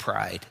American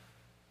pride.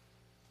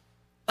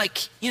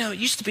 Like, it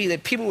used to be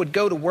that people would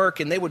go to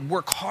work and they would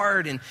work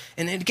hard and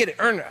they'd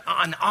earn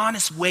an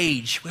honest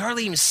wage. We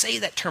hardly even say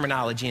that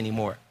terminology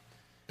anymore.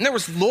 And there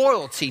was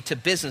loyalty to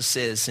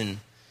businesses, and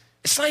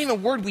it's not even a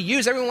word we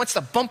use. Everyone wants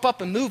to bump up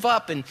and move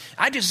up, and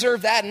I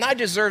deserve that and I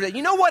deserve that.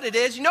 You know what it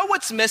is? You know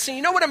what's missing?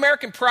 You know what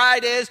American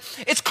pride is?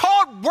 It's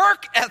called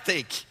work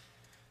ethic.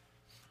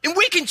 And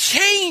we can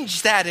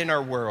change that in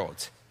our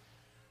world.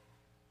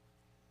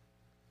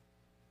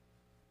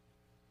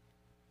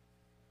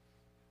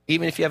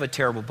 Even if you have a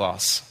terrible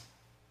boss,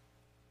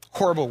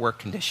 horrible work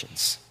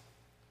conditions,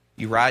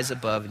 you rise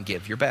above and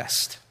give your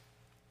best.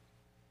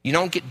 You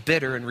don't get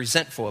bitter and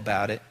resentful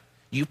about it.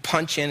 You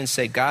punch in and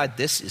say, God,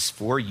 this is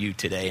for you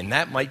today. And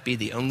that might be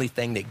the only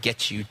thing that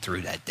gets you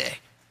through that day.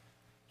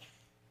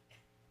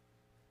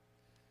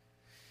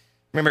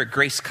 remember at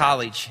Grace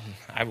College,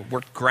 I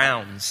worked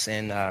grounds,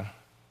 and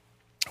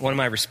one of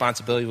my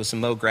responsibilities was to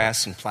mow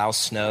grass and plow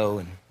snow.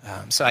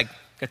 And so I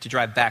got to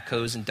drive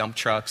backhoes and dump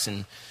trucks.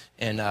 And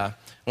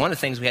one of the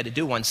things we had to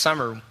do one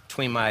summer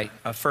between my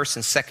first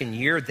and second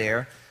year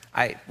there,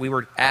 we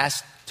were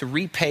asked to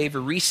repave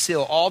or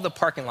reseal all the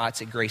parking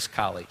lots at Grace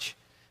College.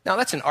 Now,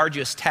 that's an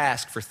arduous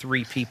task for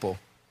 3 people,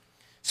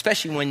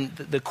 especially when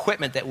the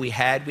equipment that we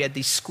had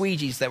these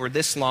squeegees that were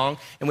this long,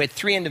 and we had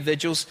 3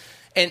 individuals.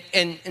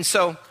 And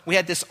so we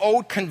had this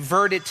old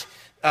converted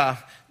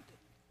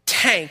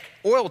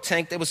oil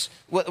tank that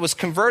was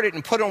converted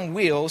and put on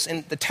wheels,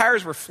 and the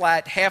tires were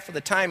flat half of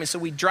the time. And so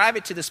we drive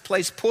it to this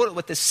place, pull it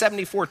with this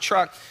 74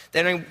 truck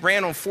that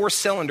ran on 4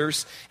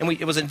 cylinders, and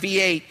it was a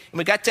V8. And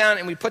we got down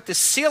and we put this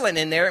sealant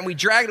in there, and we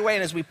dragged it away,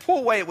 and as we pull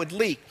away, it would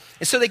leak.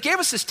 And so they gave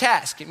us this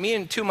task. Me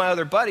and 2 of my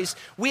other buddies,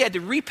 we had to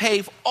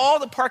repave all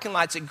the parking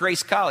lots at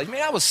Grace College.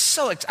 Man, I was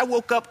so excited. I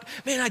woke up,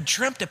 man, I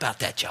dreamt about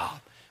that job.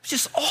 It was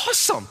just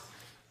awesome.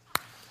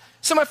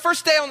 So my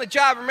first day on the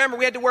job, remember,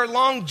 we had to wear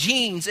long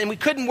jeans, and we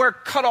couldn't wear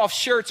cutoff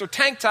shirts or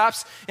tank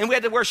tops, and we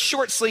had to wear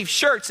short sleeve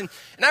shirts. And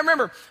I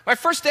remember my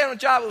first day on the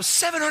job, it was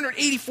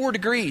 784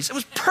 degrees. It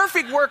was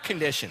perfect work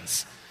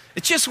conditions.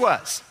 It just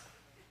was.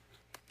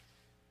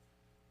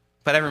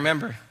 But I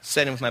remember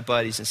sitting with my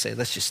buddies and saying,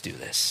 let's just do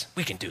this.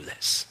 We can do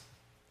this.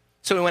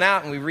 So we went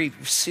out and we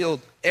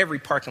resealed every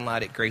parking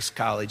lot at Grace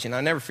College. And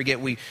I'll never forget,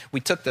 we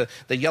took the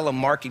yellow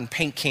marking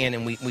paint can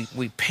and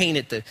we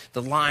painted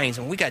the lines.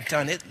 And we got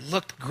done. It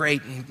looked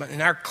great.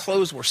 And our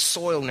clothes were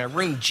soiled, and I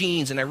ruined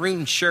jeans and I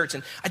ruined shirts.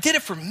 And I did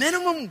it for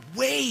minimum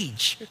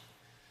wage.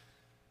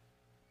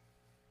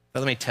 But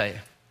let me tell you,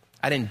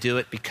 I didn't do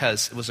it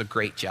because it was a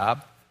great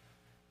job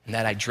and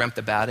that I dreamt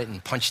about it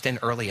and punched in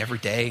early every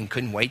day and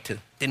didn't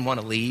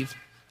want to leave.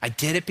 I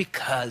did it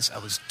because I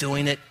was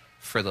doing it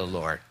for the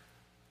Lord.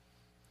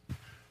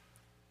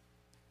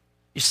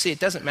 You see, it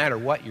doesn't matter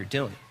what you're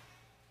doing.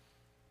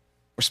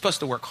 We're supposed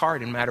to work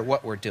hard no matter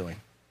what we're doing,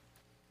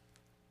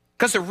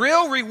 because the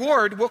real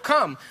reward will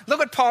come. Look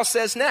what Paul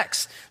says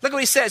next. Look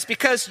what he says,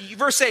 because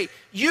verse 8,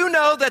 you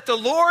know that the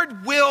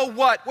Lord will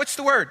what? What's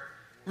the word?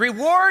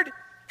 Reward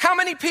how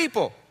many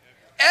people?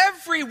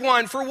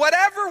 Everyone for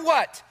whatever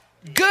what?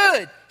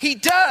 Good he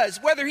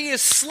does, whether he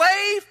is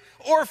slave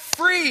or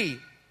free.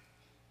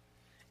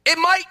 It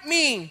might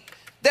mean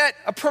that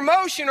a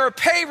promotion or a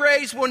pay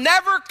raise will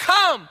never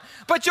come,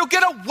 but you'll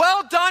get a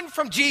well done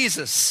from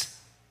Jesus.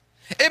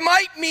 It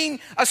might mean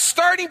a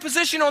starting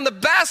position on the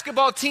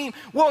basketball team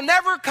will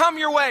never come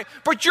your way,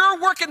 but you're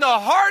working the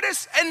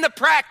hardest in the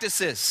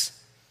practices.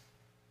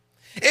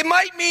 It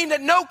might mean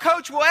that no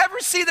coach will ever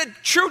see the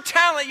true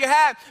talent you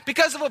have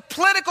because of a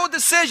political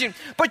decision,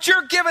 but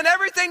you're giving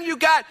everything you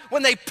got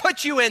when they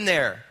put you in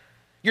there.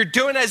 You're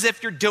doing as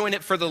if you're doing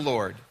it for the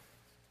Lord.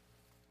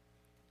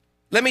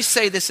 Let me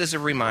say this as a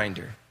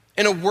reminder.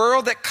 In a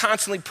world that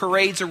constantly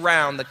parades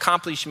around the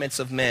accomplishments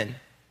of men,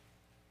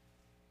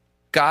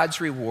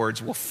 God's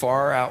rewards will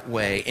far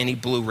outweigh any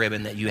blue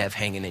ribbon that you have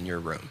hanging in your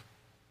room.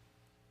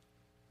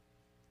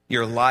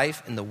 Your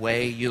life and the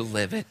way you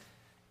live it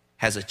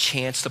has a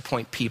chance to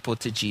point people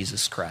to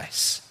Jesus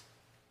Christ.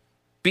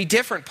 Be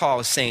different, Paul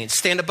is saying.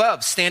 Stand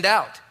above, stand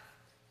out.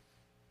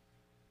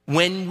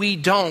 When we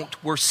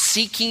don't, we're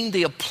seeking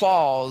the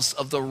applause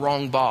of the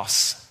wrong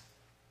boss.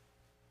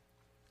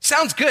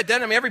 Sounds good,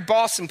 doesn't it? I mean, every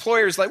boss,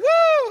 employer is like,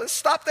 woo, let's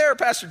stop there,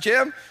 Pastor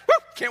Jim. Woo,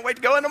 can't wait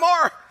to go in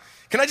tomorrow.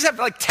 Can I just have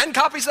like 10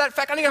 copies of that? In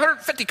fact, I need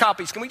 150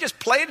 copies. Can we just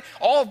play it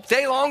all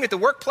day long at the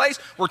workplace?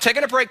 We're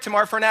taking a break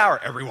tomorrow for an hour.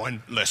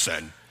 Everyone,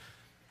 listen.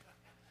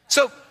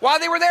 So while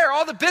they were there,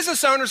 all the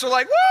business owners were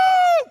like,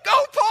 woo,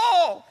 go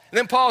Paul. And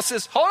then Paul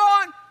says, hold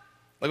on.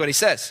 Look what he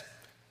says.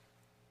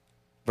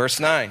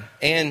 Verse 9,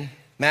 and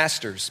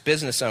masters,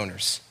 business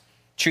owners,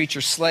 treat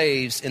your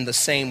slaves in the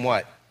same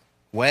what?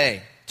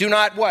 Way. Do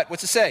not what?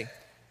 What's it say?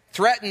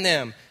 Threaten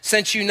them,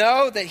 since you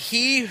know that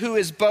he who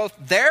is both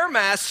their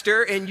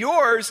master and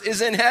yours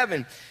is in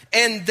heaven.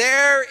 And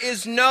there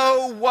is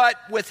no what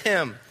with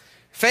him?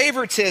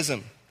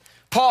 Favoritism.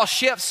 Paul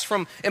shifts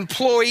from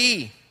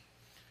employee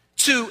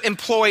to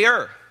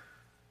employer.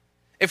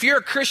 If you're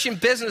a Christian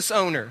business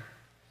owner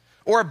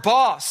or a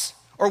boss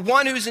or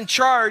one who's in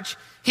charge,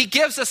 he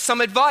gives us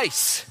some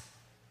advice.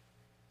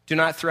 Do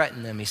not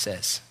threaten them, he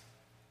says.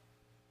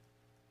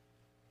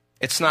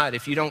 It's not,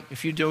 if you don't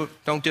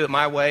do it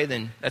my way,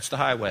 then that's the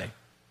highway.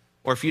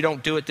 Or if you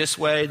don't do it this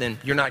way, then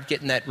you're not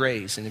getting that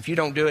raise. And if you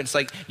don't do it, it's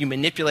like you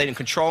manipulate and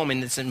control them in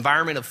this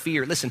environment of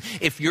fear. Listen,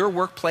 if your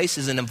workplace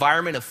is an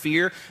environment of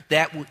fear,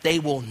 they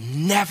will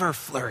never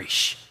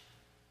flourish.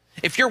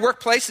 If your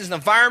workplace is an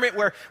environment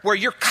where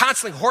you're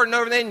constantly hoarding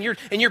over them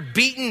and you're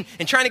beating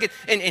and trying to get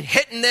and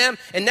hitting them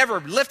and never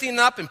lifting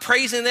them up and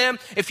praising them,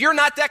 if you're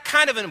not that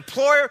kind of an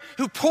employer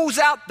who pulls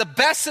out the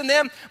best in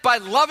them by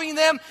loving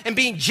them and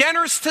being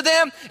generous to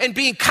them and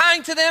being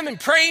kind to them and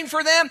praying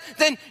for them,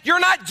 then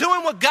you're not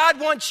doing what God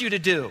wants you to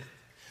do.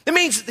 That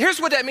means,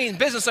 here's what that means,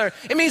 business owner.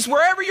 It means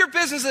wherever your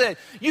business is,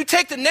 you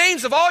take the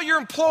names of all your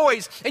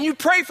employees and you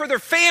pray for their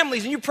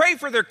families and you pray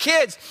for their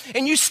kids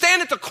and you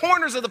stand at the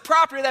corners of the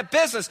property of that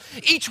business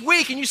each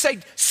week and you say,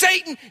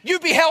 Satan, you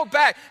be held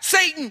back.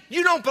 Satan,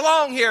 you don't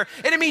belong here.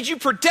 And it means you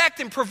protect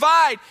and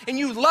provide and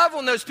you love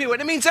on those people.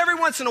 And it means every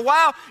once in a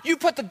while, you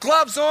put the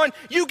gloves on,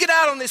 you get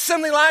out on the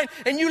assembly line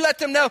and you let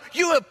them know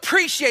you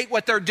appreciate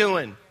what they're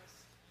doing.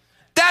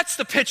 That's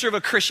the picture of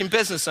a Christian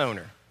business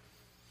owner.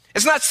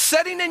 It's not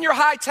sitting in your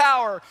high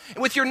tower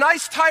with your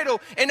nice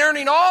title and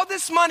earning all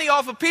this money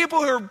off of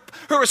people who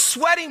are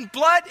sweating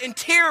blood and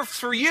tears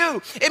for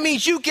you. It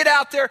means you get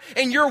out there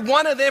and you're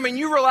one of them and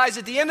you realize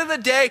at the end of the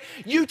day,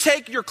 you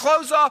take your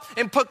clothes off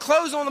and put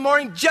clothes on in the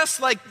morning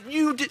just like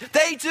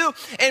they do.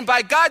 And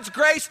by God's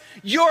grace,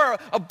 you're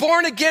a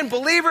born again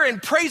believer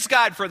and praise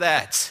God for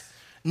that.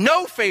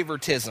 No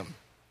favoritism.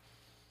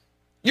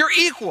 You're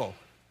equal.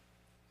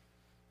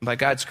 And by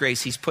God's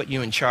grace, he's put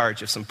you in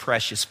charge of some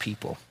precious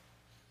people.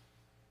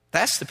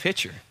 That's the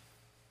picture.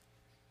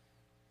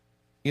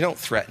 You don't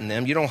threaten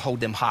them. You don't hold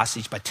them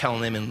hostage by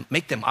telling them and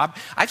make them.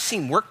 I've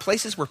seen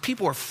workplaces where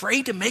people are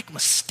afraid to make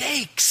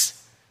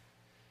mistakes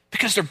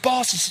because their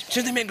bosses, as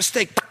soon as they make a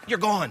mistake, you're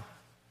gone.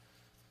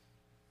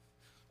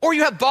 Or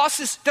you have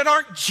bosses that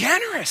aren't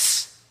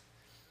generous.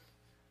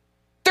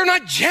 They're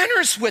not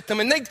generous with them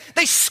and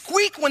they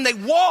squeak when they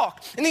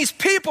walk. And these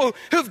people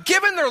who've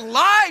given their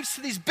lives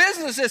to these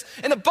businesses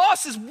and the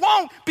bosses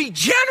won't be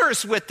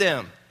generous with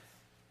them.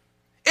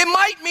 It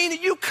might mean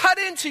that you cut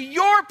into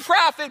your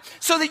profit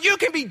so that you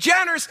can be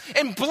generous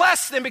and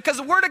bless them because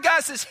the word of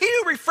God says, he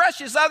who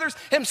refreshes others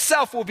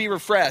himself will be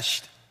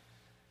refreshed.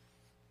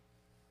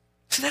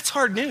 So that's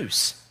hard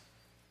news.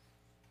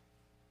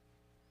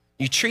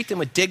 You treat them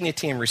with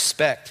dignity and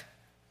respect.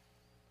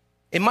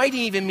 It might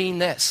even mean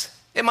this.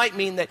 It might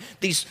mean that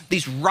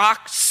these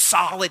rock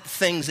solid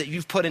things that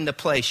you've put into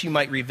place, you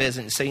might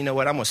revisit and say, you know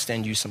what, I'm going to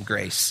extend you some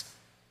grace.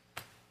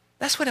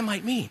 That's what it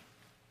might mean.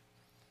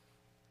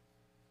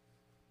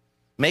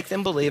 Make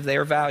them believe they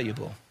are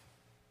valuable.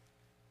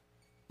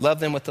 Love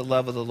them with the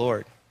love of the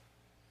Lord.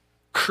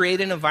 Create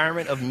an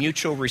environment of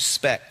mutual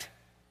respect.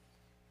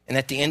 And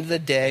at the end of the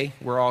day,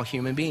 we're all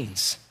human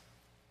beings.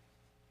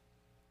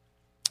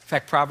 In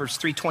fact, Proverbs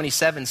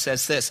 3:27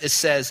 says this. It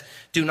says,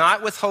 do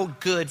not withhold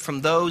good from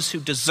those who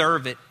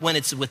deserve it when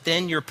it's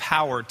within your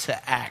power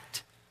to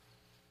act.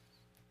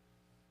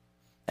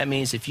 That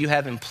means if you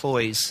have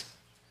employees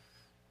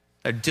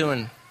that are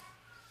doing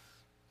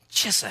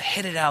just a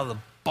hit it out of the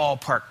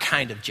ballpark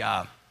kind of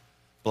job,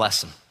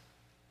 bless them.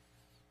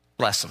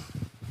 Bless them.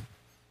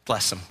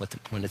 Bless them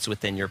when it's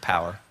within your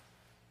power.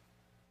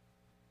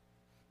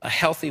 A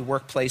healthy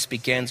workplace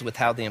begins with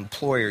how the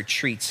employer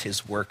treats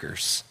his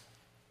workers.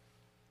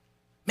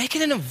 Make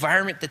it an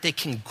environment that they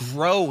can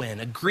grow in,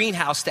 a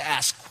greenhouse to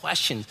ask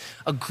questions,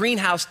 a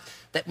greenhouse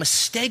that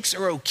mistakes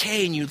are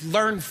okay and you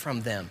learn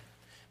from them.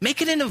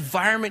 Make it an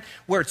environment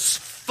where it's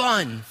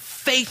fun,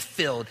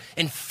 faith-filled,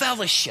 and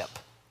fellowship.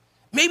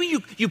 Maybe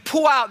you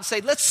pull out and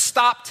say, let's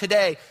stop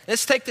today.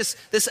 Let's take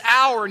this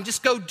hour and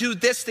just go do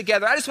this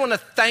together. I just want to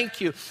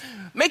thank you.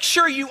 Make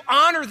sure you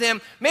honor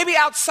them, maybe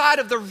outside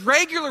of the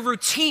regular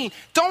routine.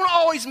 Don't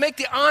always make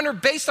the honor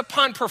based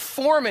upon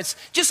performance.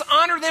 Just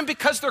honor them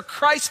because they're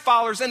Christ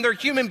followers and they're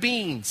human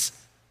beings.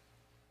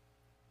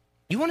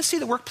 You want to see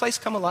the workplace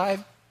come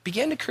alive?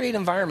 Begin to create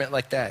an environment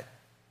like that,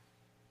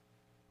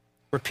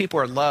 where people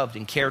are loved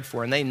and cared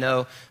for and they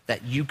know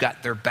that you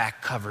got their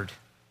back covered.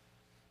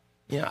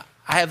 You know,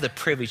 I have the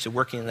privilege of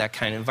working in that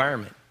kind of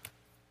environment.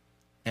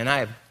 And I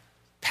have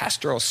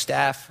pastoral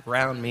staff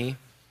around me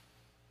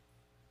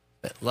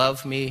that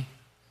love me.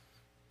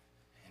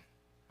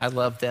 I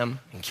love them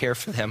and care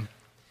for them.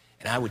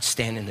 And I would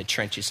stand in the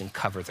trenches and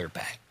cover their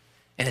back.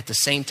 And at the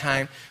same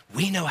time,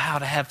 we know how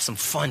to have some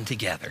fun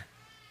together.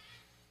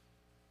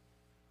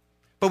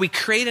 But we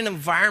create an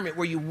environment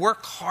where you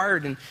work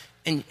hard and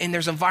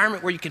there's an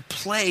environment where you can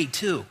play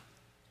too.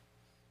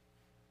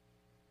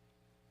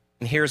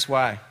 And here's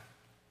why.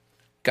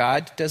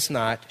 God does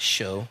not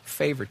show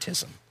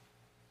favoritism,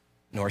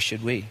 nor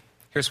should we.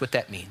 Here's what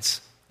that means.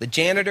 The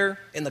janitor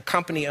and the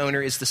company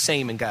owner is the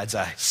same in God's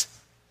eyes.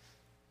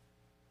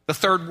 The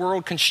third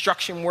world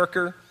construction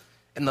worker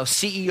and the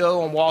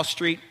CEO on Wall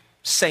Street,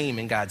 same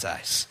in God's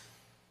eyes.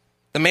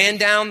 The man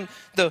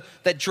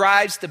that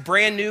drives the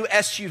brand new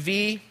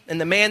SUV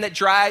and the man that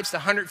drives the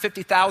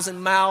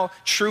 150,000-mile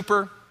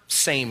trooper,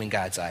 same in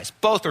God's eyes.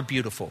 Both are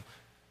beautiful.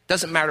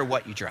 Doesn't matter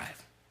what you drive.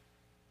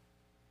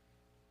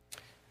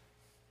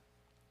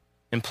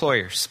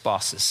 Employers,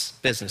 bosses,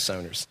 business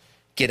owners,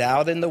 get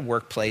out in the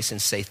workplace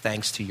and say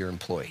thanks to your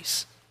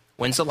employees.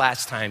 When's the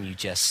last time you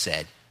just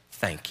said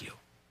thank you?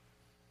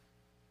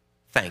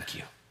 Thank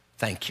you.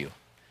 Thank you.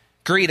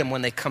 Greet them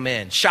when they come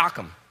in. Shock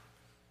them.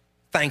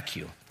 Thank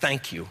you.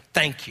 Thank you.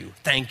 Thank you.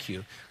 Thank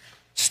you.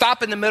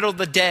 Stop in the middle of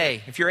the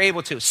day if you're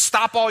able to.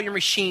 Stop all your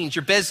machines,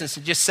 your business,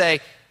 and just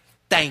say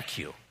thank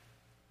you.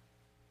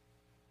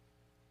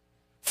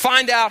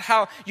 Find out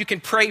how you can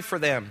pray for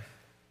them.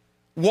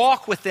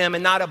 Walk with them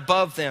and not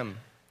above them.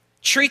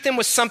 Treat them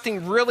with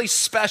something really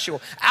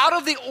special, out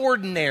of the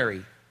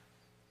ordinary,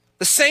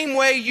 the same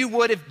way you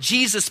would if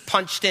Jesus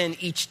punched in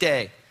each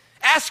day.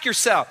 Ask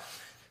yourself,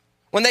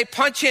 when they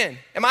punch in,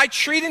 am I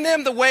treating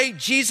them the way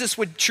Jesus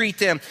would treat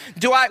them?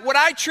 Would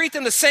I treat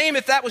them the same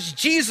if that was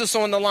Jesus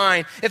on the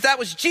line? If that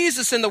was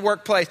Jesus in the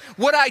workplace,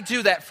 would I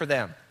do that for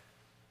them?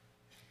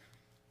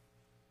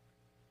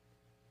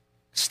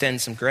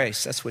 Extend some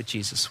grace. That's what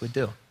Jesus would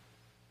do.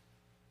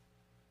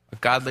 A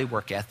godly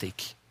work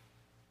ethic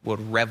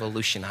would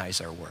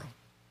revolutionize our world.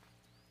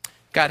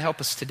 God,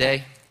 help us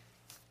today.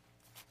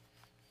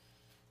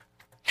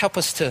 Help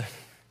us to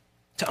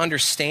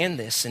understand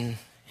this and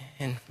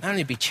not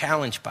only be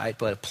challenged by it,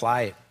 but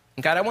apply it.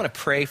 And God, I want to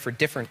pray for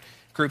different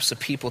groups of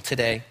people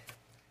today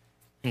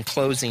in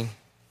closing.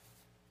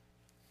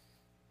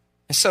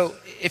 And so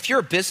if you're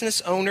a business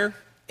owner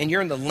and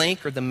you're in the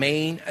link or the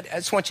main, I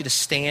just want you to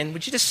stand.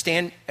 Would you just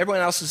stand?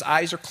 Everyone else's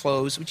eyes are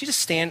closed. Would you just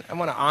stand? I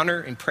want to honor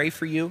and pray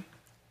for you.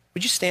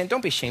 Would you stand?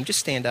 Don't be ashamed. Just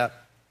stand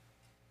up.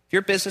 If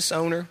you're a business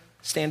owner,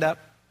 stand up.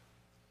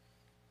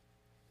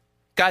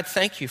 God,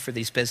 thank you for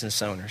these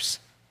business owners.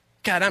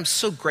 God, I'm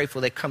so grateful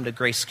they come to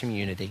Grace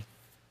Community.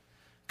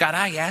 God,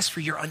 I ask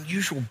for your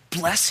unusual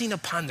blessing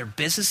upon their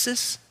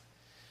businesses.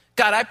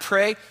 God, I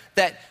pray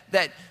that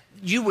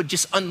you would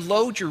just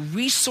unload your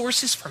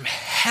resources from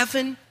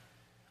heaven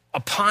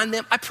upon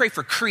them. I pray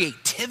for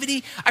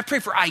creativity. I pray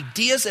for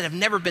ideas that have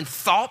never been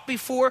thought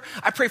before.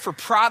 I pray for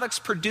products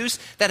produced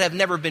that have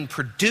never been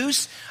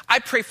produced. I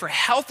pray for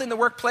health in the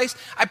workplace.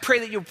 I pray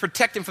that you'll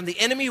protect them from the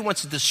enemy who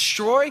wants to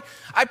destroy.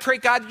 I pray,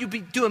 God, you'll be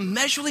doing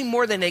immeasurably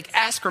more than they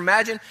ask or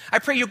imagine. I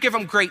pray you'll give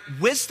them great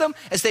wisdom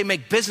as they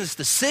make business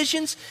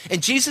decisions.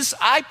 And Jesus,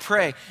 I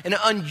pray in an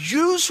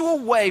unusual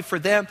way for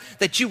them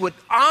that you would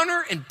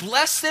honor and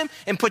bless them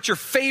and put your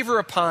favor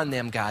upon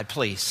them, God,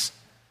 please.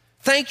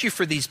 Thank you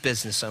for these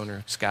business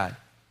owners, God.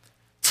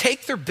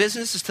 Take their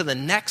businesses to the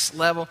next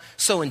level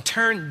so in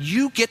turn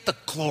you get the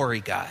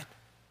glory, God.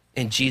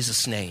 In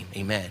Jesus' name,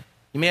 amen.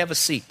 You may have a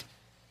seat.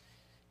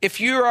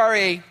 If you are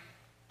a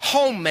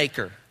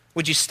homemaker,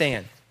 would you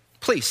stand?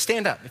 Please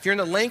stand up. If you're in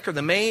the link or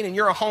the main and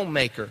you're a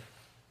homemaker,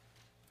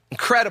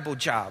 incredible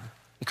job,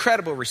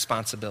 incredible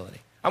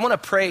responsibility. I want to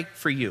pray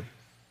for you.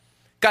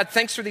 God,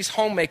 thanks for these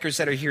homemakers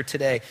that are here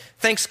today.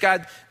 Thanks,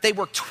 God, they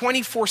work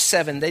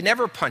 24/7. They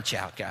never punch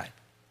out, God.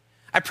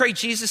 I pray,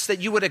 Jesus, that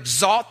you would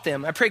exalt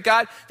them. I pray,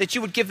 God, that you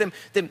would give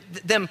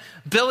them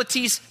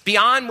abilities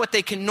beyond what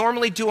they can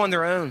normally do on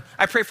their own.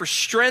 I pray for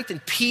strength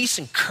and peace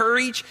and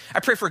courage.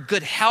 I pray for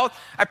good health.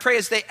 I pray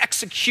as they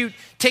execute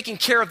taking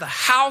care of the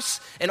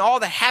house and all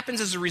that happens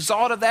as a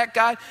result of that,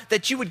 God,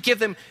 that you would give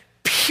them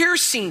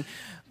piercing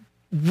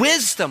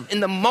wisdom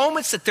in the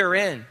moments that they're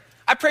in.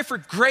 I pray for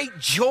great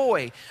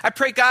joy. I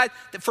pray, God,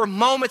 that for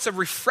moments of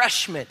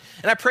refreshment.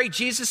 And I pray,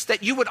 Jesus,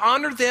 that you would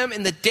honor them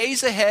in the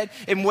days ahead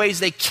in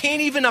ways they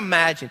can't even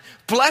imagine.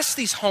 Bless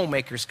these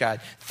homemakers, God.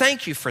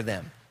 Thank you for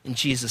them. In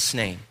Jesus'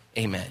 name,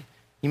 amen.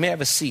 You may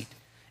have a seat.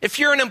 If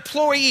you're an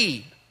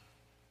employee,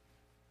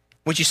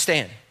 would you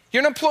stand?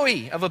 You're an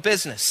employee of a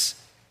business.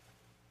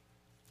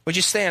 Would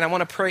you stand? I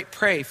want to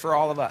pray for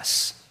all of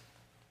us.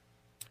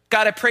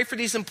 God, I pray for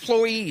these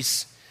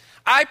employees.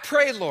 I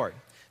pray, Lord,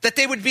 that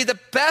they would be the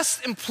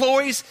best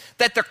employees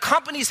that their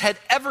companies had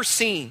ever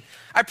seen.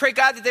 I pray,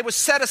 God, that they would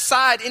set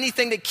aside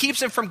anything that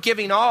keeps them from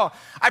giving all.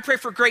 I pray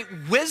for great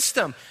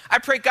wisdom. I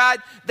pray,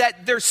 God,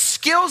 that their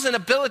skills and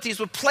abilities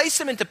would place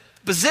them into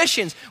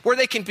positions where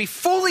they can be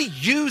fully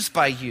used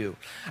by you.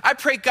 I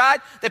pray,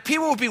 God, that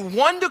people will be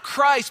won to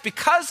Christ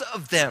because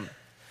of them.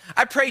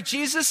 I pray,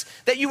 Jesus,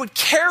 that you would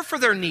care for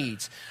their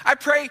needs. I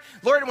pray,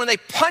 Lord, when they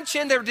punch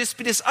in, there would just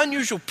be this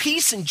unusual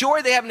peace and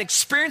joy they haven't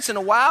experienced in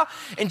a while.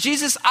 And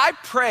Jesus, I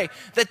pray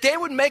that they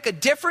would make a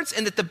difference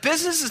and that the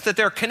businesses that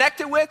they're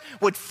connected with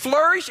would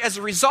flourish as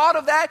a result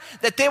of that,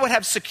 that they would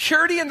have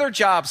security in their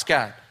jobs,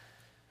 God.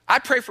 I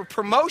pray for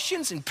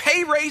promotions and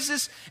pay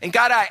raises. And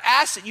God, I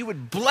ask that you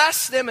would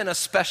bless them in a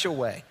special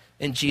way.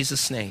 In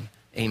Jesus' name,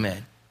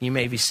 amen. You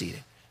may be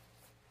seated.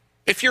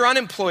 If you're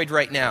unemployed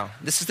right now,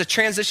 this is the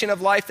transition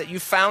of life that you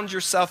found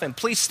yourself in,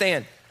 please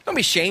stand. Don't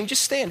be ashamed,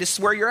 just stand. This is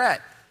where you're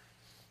at.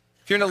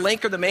 If you're in the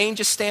link or the main,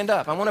 just stand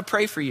up. I want to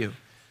pray for you.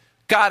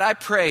 God, I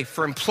pray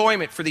for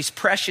employment for these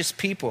precious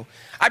people.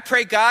 I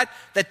pray, God,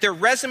 that their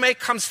resume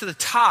comes to the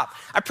top.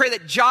 I pray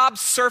that jobs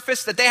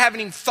surface that they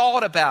haven't even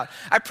thought about.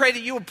 I pray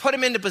that you will put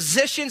them into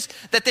positions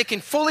that they can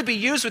fully be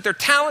used with their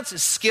talents and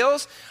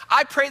skills.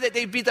 I pray that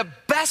they'd be the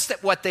best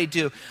at what they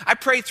do. I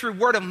pray through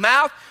word of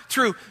mouth,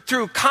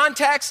 through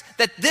contacts,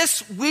 that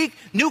this week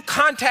new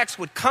contacts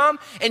would come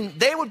and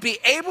they would be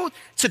able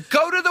to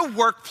go to the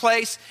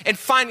workplace and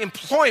find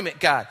employment,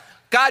 God.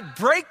 God,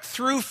 break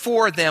through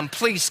for them,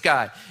 please,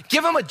 God.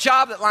 Give them a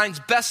job that lines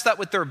best up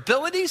with their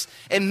abilities,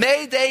 and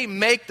may they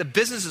make the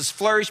businesses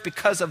flourish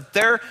because of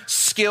their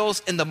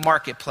skills in the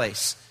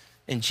marketplace.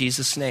 In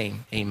Jesus'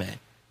 name, amen.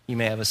 You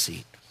may have a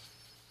seat.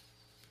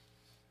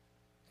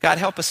 God,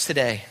 help us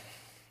today.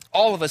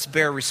 All of us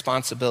bear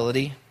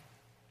responsibility.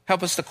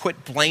 Help us to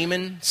quit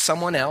blaming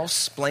someone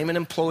else, blaming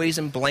employees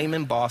and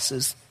blaming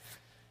bosses.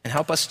 and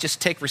help us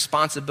just take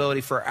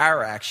responsibility for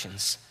our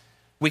actions.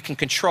 We can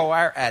control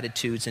our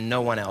attitudes and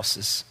no one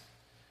else's.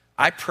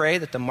 I pray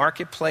that the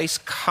marketplace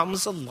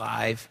comes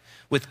alive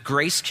with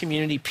Grace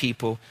Community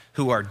people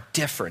who are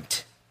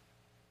different,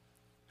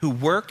 who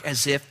work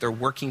as if they're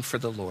working for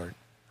the Lord.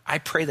 I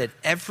pray that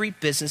every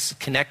business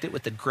connected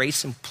with the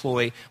Grace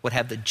employee would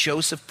have the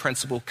Joseph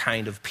principle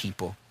kind of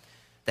people,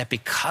 that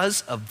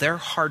because of their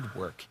hard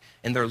work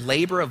and their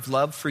labor of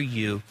love for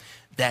you,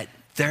 that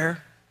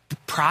their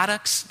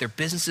products, their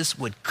businesses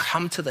would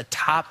come to the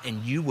top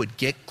and you would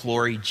get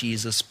glory,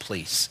 Jesus,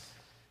 please.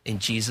 In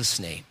Jesus'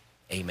 name,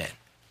 amen.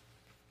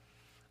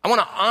 I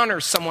want to honor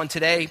someone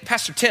today.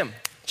 Pastor Tim,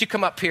 would you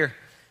come up here?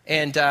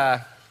 And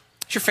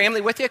is your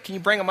family with you? Can you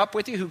bring them up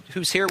with you?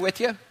 Who's here with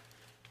you?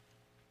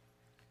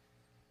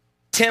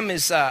 Tim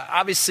is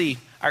obviously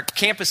our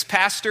campus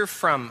pastor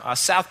from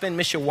South Bend,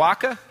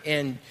 Mishawaka.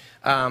 And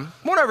come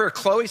on over,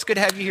 Chloe. It's good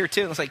to have you here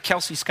too. It looks like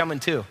Kelsey's coming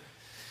too.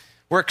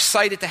 We're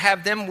excited to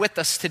have them with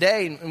us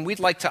today, and we'd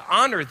like to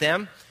honor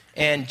them.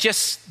 And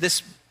just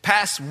this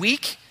past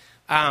week,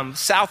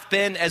 South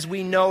Bend, as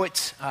we know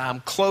it,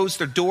 closed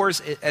their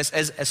doors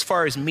as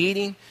far as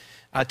meeting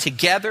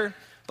together.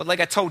 But like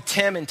I told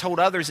Tim and told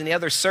others in the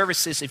other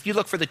services, if you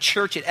look for the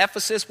church at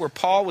Ephesus where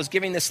Paul was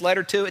giving this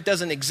letter to, it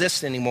doesn't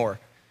exist anymore.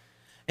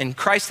 And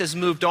Christ has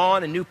moved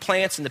on, and new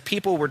plants, and the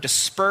people were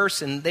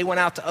dispersed, and they went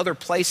out to other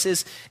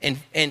places and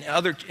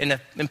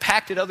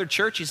impacted other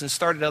churches and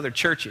started other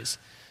churches.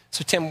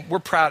 So Tim, we're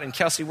proud, and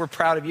Kelsey, we're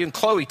proud of you, and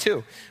Chloe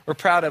too. We're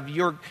proud of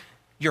your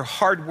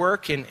hard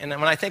work, and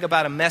when I think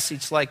about a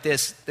message like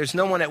this, there's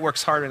no one that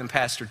works harder than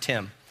Pastor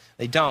Tim.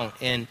 They don't,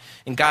 and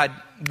God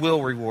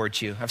will reward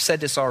you. I've said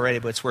this already,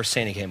 but it's worth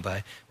saying again.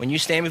 But when you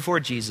stand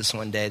before Jesus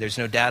one day, there's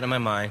no doubt in my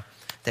mind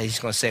that he's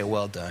going to say,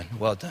 well done,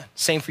 well done.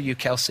 Same for you,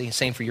 Kelsey,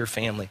 same for your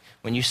family.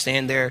 When you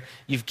stand there,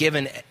 you've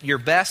given your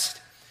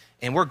best,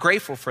 and we're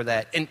grateful for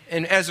that.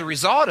 And as a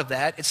result of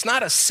that, it's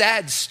not a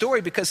sad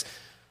story because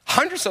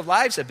hundreds of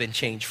lives have been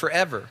changed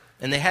forever,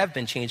 and they have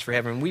been changed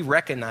forever, and we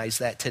recognize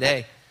that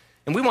today.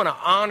 And we want to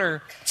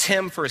honor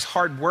Tim for his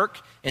hard work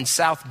in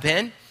South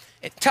Bend.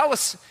 And tell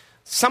us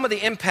some of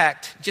the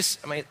impact.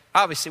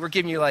 Obviously, we're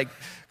giving you like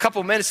a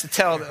couple minutes to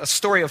tell a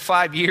story of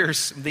 5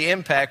 years, the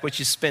impact, which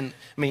has been,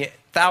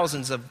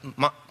 thousands of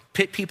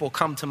people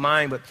come to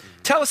mind. But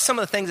tell us some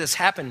of the things that's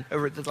happened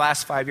over the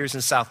last 5 years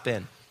in South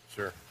Bend.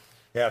 Sure.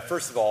 Yeah,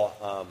 first of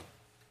all,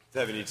 to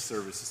have in each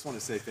service, I just want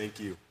to say thank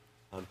you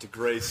to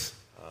Grace,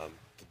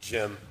 to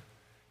Jim,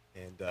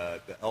 and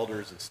the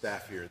elders and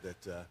staff here.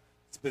 That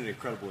it's been an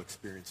incredible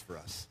experience for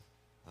us.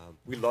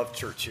 We love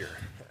church here.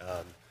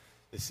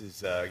 This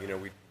is,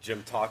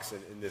 Jim talks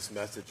in this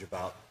message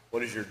about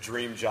what is your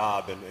dream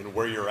job and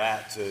where you're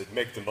at to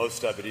make the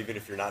most of it, even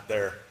if you're not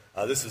there.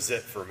 This is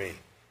it for me.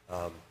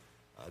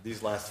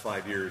 These last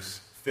 5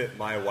 years fit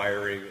my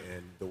wiring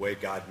and the way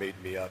God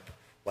made me up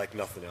like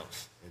nothing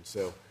else. And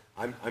so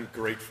I'm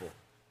grateful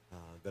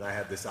that I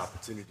had this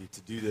opportunity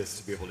to do this,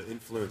 to be able to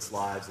influence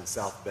lives in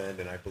South Bend,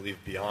 and I believe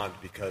beyond,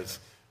 because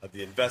of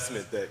the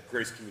investment that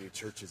Grace Community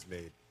Church has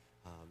made,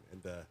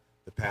 and the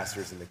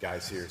pastors and the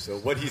guys here. So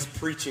what he's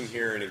preaching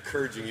here and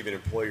encouraging even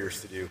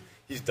employers to do,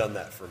 he's done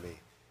that for me.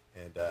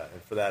 And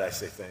for that I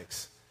say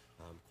thanks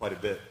quite a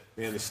bit.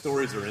 Man, the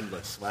stories are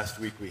endless. Last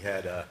week we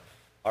had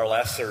our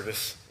last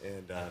service,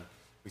 and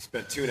we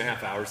spent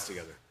 2.5 hours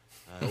together.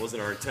 It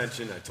wasn't our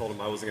intention. I told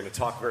him I wasn't going to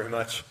talk very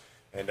much,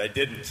 and I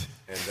didn't.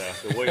 And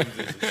the Williams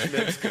and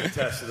Schmitz can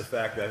attest to the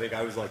fact that I think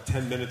I was like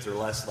 10 minutes or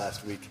less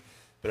last week,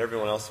 but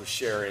everyone else was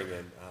sharing,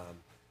 and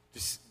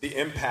just the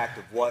impact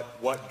of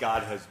what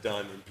God has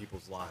done in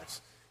people's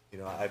lives.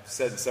 I've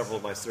said in several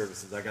of my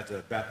services, I got to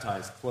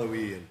baptize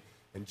Chloe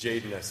and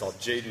Jaden. I saw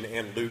Jaden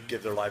and Luke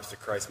give their lives to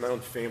Christ. My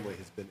own family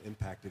has been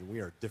impacted, and we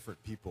are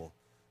different people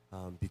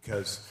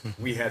because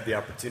we had the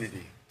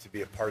opportunity to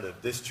be a part of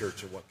this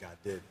church and what God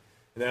did.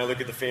 And then I look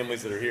at the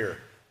families that are here,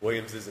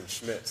 Williamses and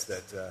Schmitz,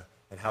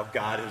 and how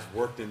God has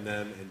worked in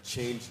them and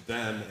changed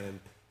them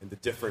and the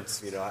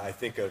difference. I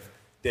think of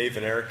Dave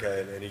and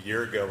Erica, and a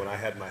year ago when I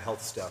had my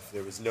health stuff,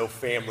 there was no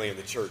family in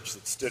the church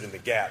that stood in the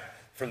gap.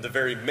 From the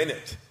very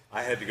minute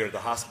I had to go to the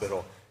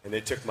hospital, and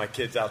they took my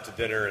kids out to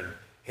dinner and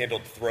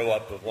handled throw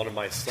up of one of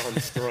my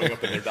sons throwing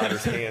up in their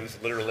daughter's hands,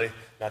 literally,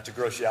 not to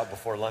gross you out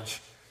before lunch.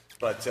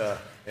 But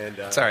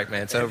it's all right,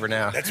 man. It's over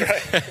now. That's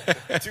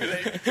right. Too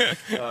late.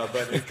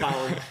 But in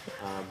Colin,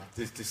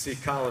 to see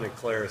Colin and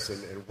Clarice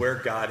and where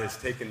God has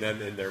taken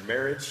them in their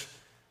marriage,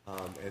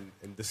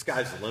 and the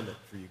sky's the limit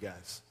for you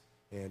guys.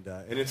 And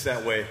it's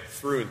that way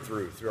through and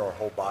through our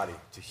whole body,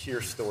 to hear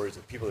stories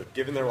of people that have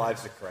given their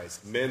lives to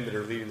Christ, men that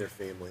are leading their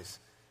families,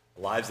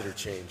 lives that are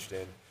changed.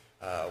 And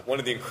one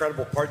of the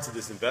incredible parts of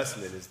this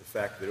investment is the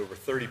fact that over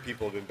 30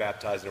 people have been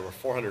baptized and over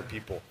 400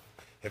 people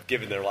have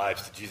given their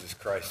lives to Jesus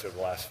Christ over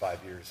the last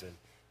 5 years. And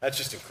that's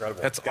just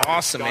incredible. That's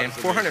awesome, man.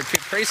 400 people.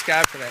 Praise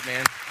God for that,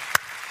 man.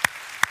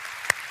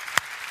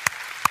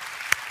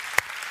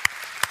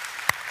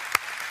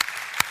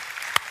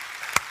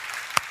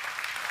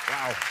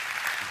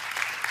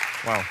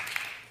 Wow.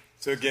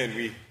 So again,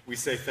 we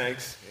say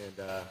thanks,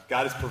 and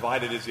God has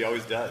provided as he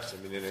always does. I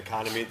mean, in an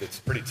economy that's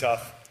pretty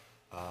tough,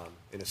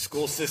 in a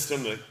school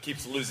system that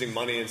keeps losing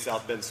money in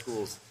South Bend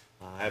schools.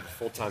 I have a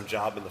full-time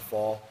job in the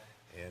fall,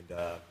 and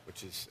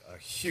which is a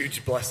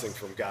huge blessing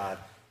from God.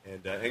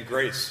 And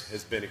Grace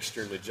has been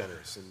extremely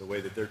generous in the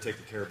way that they're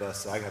taking care of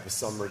us. So I have a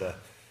summer to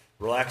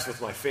relax with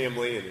my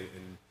family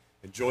and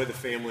enjoy the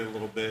family a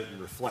little bit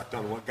and reflect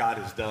on what God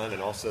has done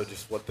and also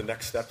just what the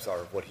next steps are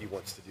of what he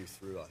wants to do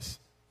through us.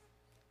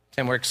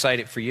 And we're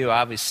excited for you,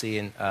 obviously,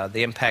 and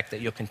the impact that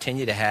you'll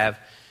continue to have.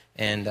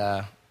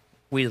 And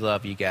we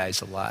love you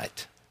guys a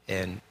lot,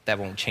 and that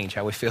won't change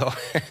how we feel.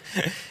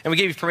 And we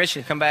give you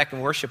permission to come back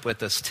and worship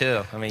with us,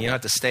 too. I mean, you don't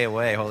have to stay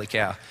away, holy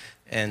cow.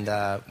 And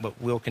but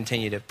we'll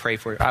continue to pray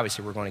for you.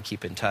 Obviously, we're going to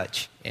keep in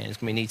touch. And it's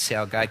going to be neat to see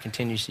how God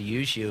continues to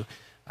use you,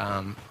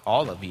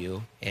 all of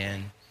you.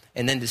 And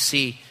then to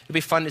see, it'll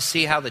be fun to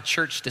see how the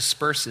church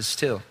disperses,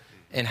 too,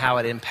 and how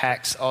it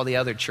impacts all the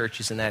other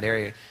churches in that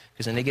area.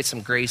 Because when they get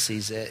some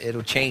Gracies,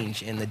 it'll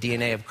change, and the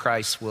DNA of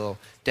Christ will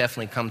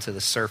definitely come to the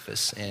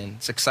surface. And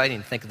it's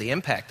exciting to think of the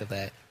impact of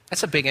that.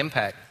 That's a big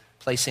impact,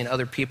 placing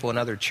other people in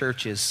other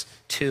churches,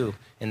 too,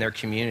 in their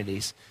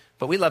communities.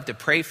 But we love to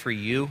pray for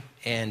you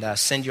and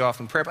send you off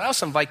in prayer. But I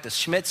also invite the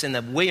Schmitz and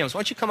the Williams. Why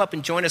don't you come up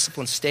and join us up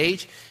on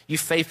stage? You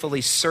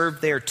faithfully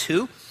serve there,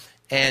 too.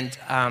 And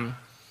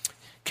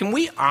can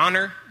we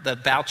honor the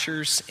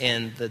Bouchers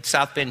and the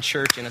South Bend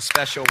Church in a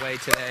special way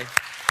today?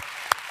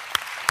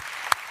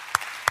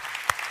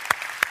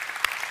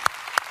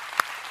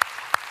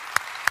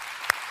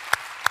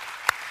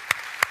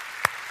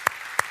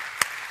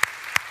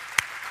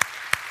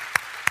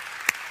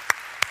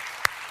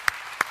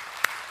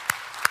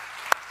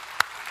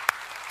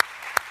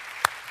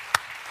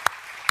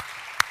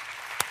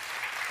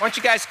 Why don't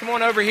you guys come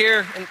on over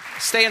here and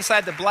stay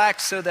inside the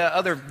black so the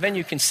other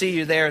venue can see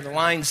you there, the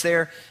line's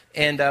there.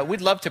 And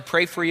we'd love to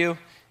pray for you.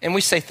 And we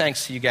say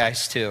thanks to you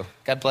guys, too.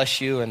 God bless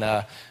you.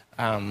 And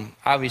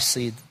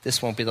obviously, this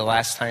won't be the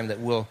last time that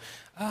we'll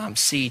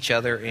see each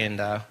other.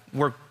 And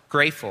we're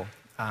grateful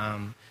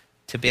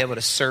to be able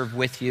to serve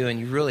with you. And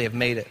you really have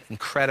made an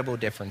incredible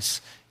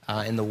difference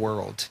in the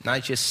world,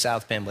 not just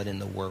South Bend, but in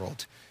the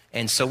world.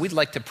 And so we'd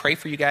like to pray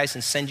for you guys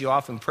and send you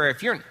off in prayer.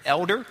 If you're an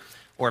elder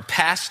or a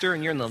pastor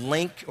and you're in the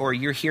link or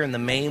you're here in the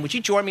main, would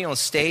you join me on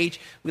stage?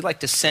 We'd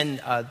like to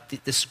send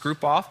this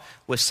group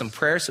off with some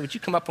prayers. So would you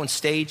come up on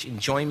stage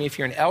and join me if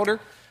you're an elder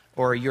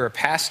or you're a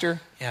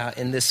pastor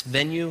in this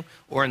venue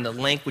or in the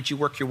link? Would you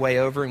work your way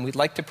over? And we'd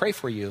like to pray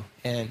for you.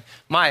 And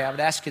Maya, I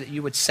would ask you that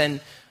you would send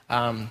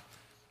our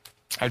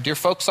dear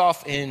folks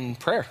off in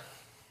prayer.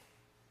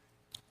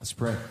 Let's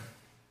pray.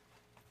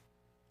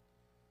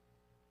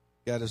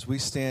 God, as we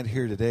stand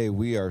here today,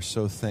 we are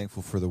so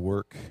thankful for the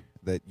work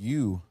that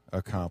you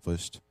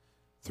accomplished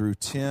through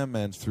Tim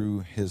and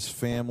through his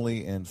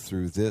family and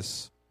through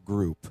this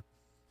group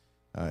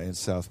in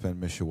South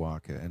Bend,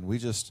 Mishawaka. And we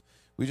just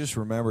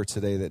remember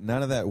today that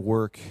none of that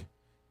work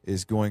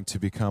is going to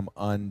become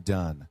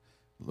undone.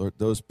 Lord,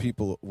 those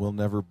people will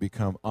never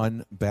become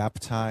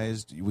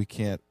unbaptized. We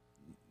can't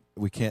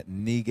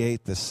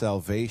negate the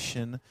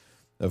salvation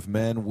of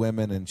men,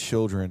 women, and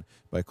children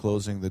by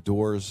closing the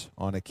doors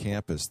on a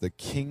campus. The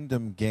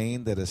kingdom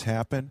gain that has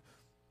happened,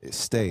 it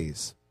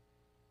stays.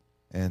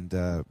 And,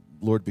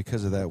 Lord,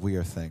 because of that, we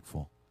are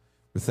thankful.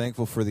 We're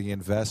thankful for the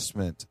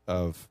investment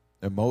of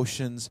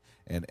emotions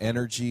and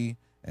energy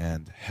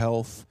and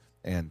health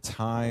and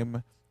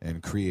time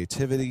and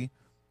creativity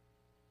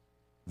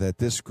that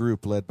this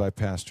group led by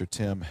Pastor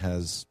Tim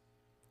has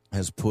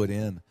put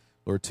in,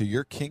 Lord, to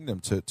your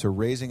kingdom, to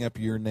raising up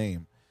your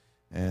name.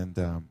 And,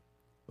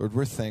 Lord,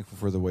 we're thankful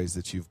for the ways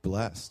that you've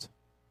blessed.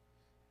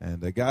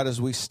 And, God, as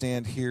we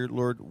stand here,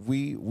 Lord,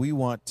 we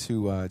want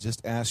to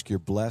just ask your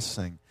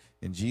blessing.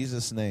 In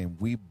Jesus' name,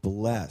 we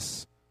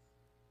bless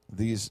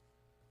these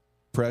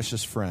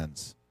precious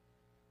friends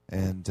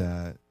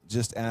and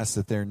just ask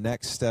that their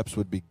next steps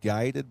would be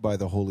guided by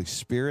the Holy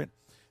Spirit,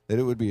 that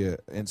it would be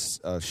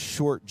a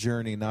short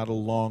journey, not a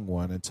long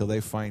one, until they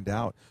find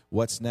out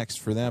what's next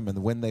for them.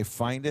 And when they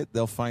find it,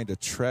 they'll find a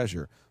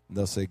treasure. And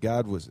they'll say,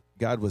 God was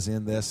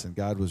in this, and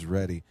God was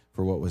ready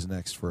for what was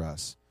next for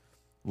us.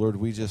 Lord,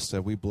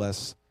 we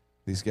bless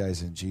these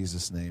guys in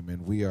Jesus' name,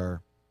 and we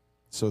are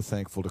so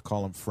thankful to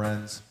call them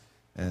friends.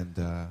 And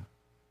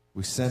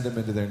we send them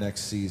into their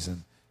next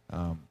season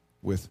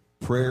with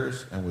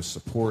prayers and with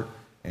support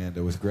and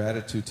with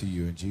gratitude to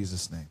you in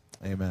Jesus' name.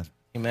 Amen.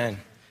 Amen.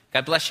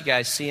 God bless you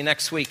guys. See you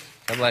next week.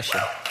 God bless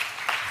you.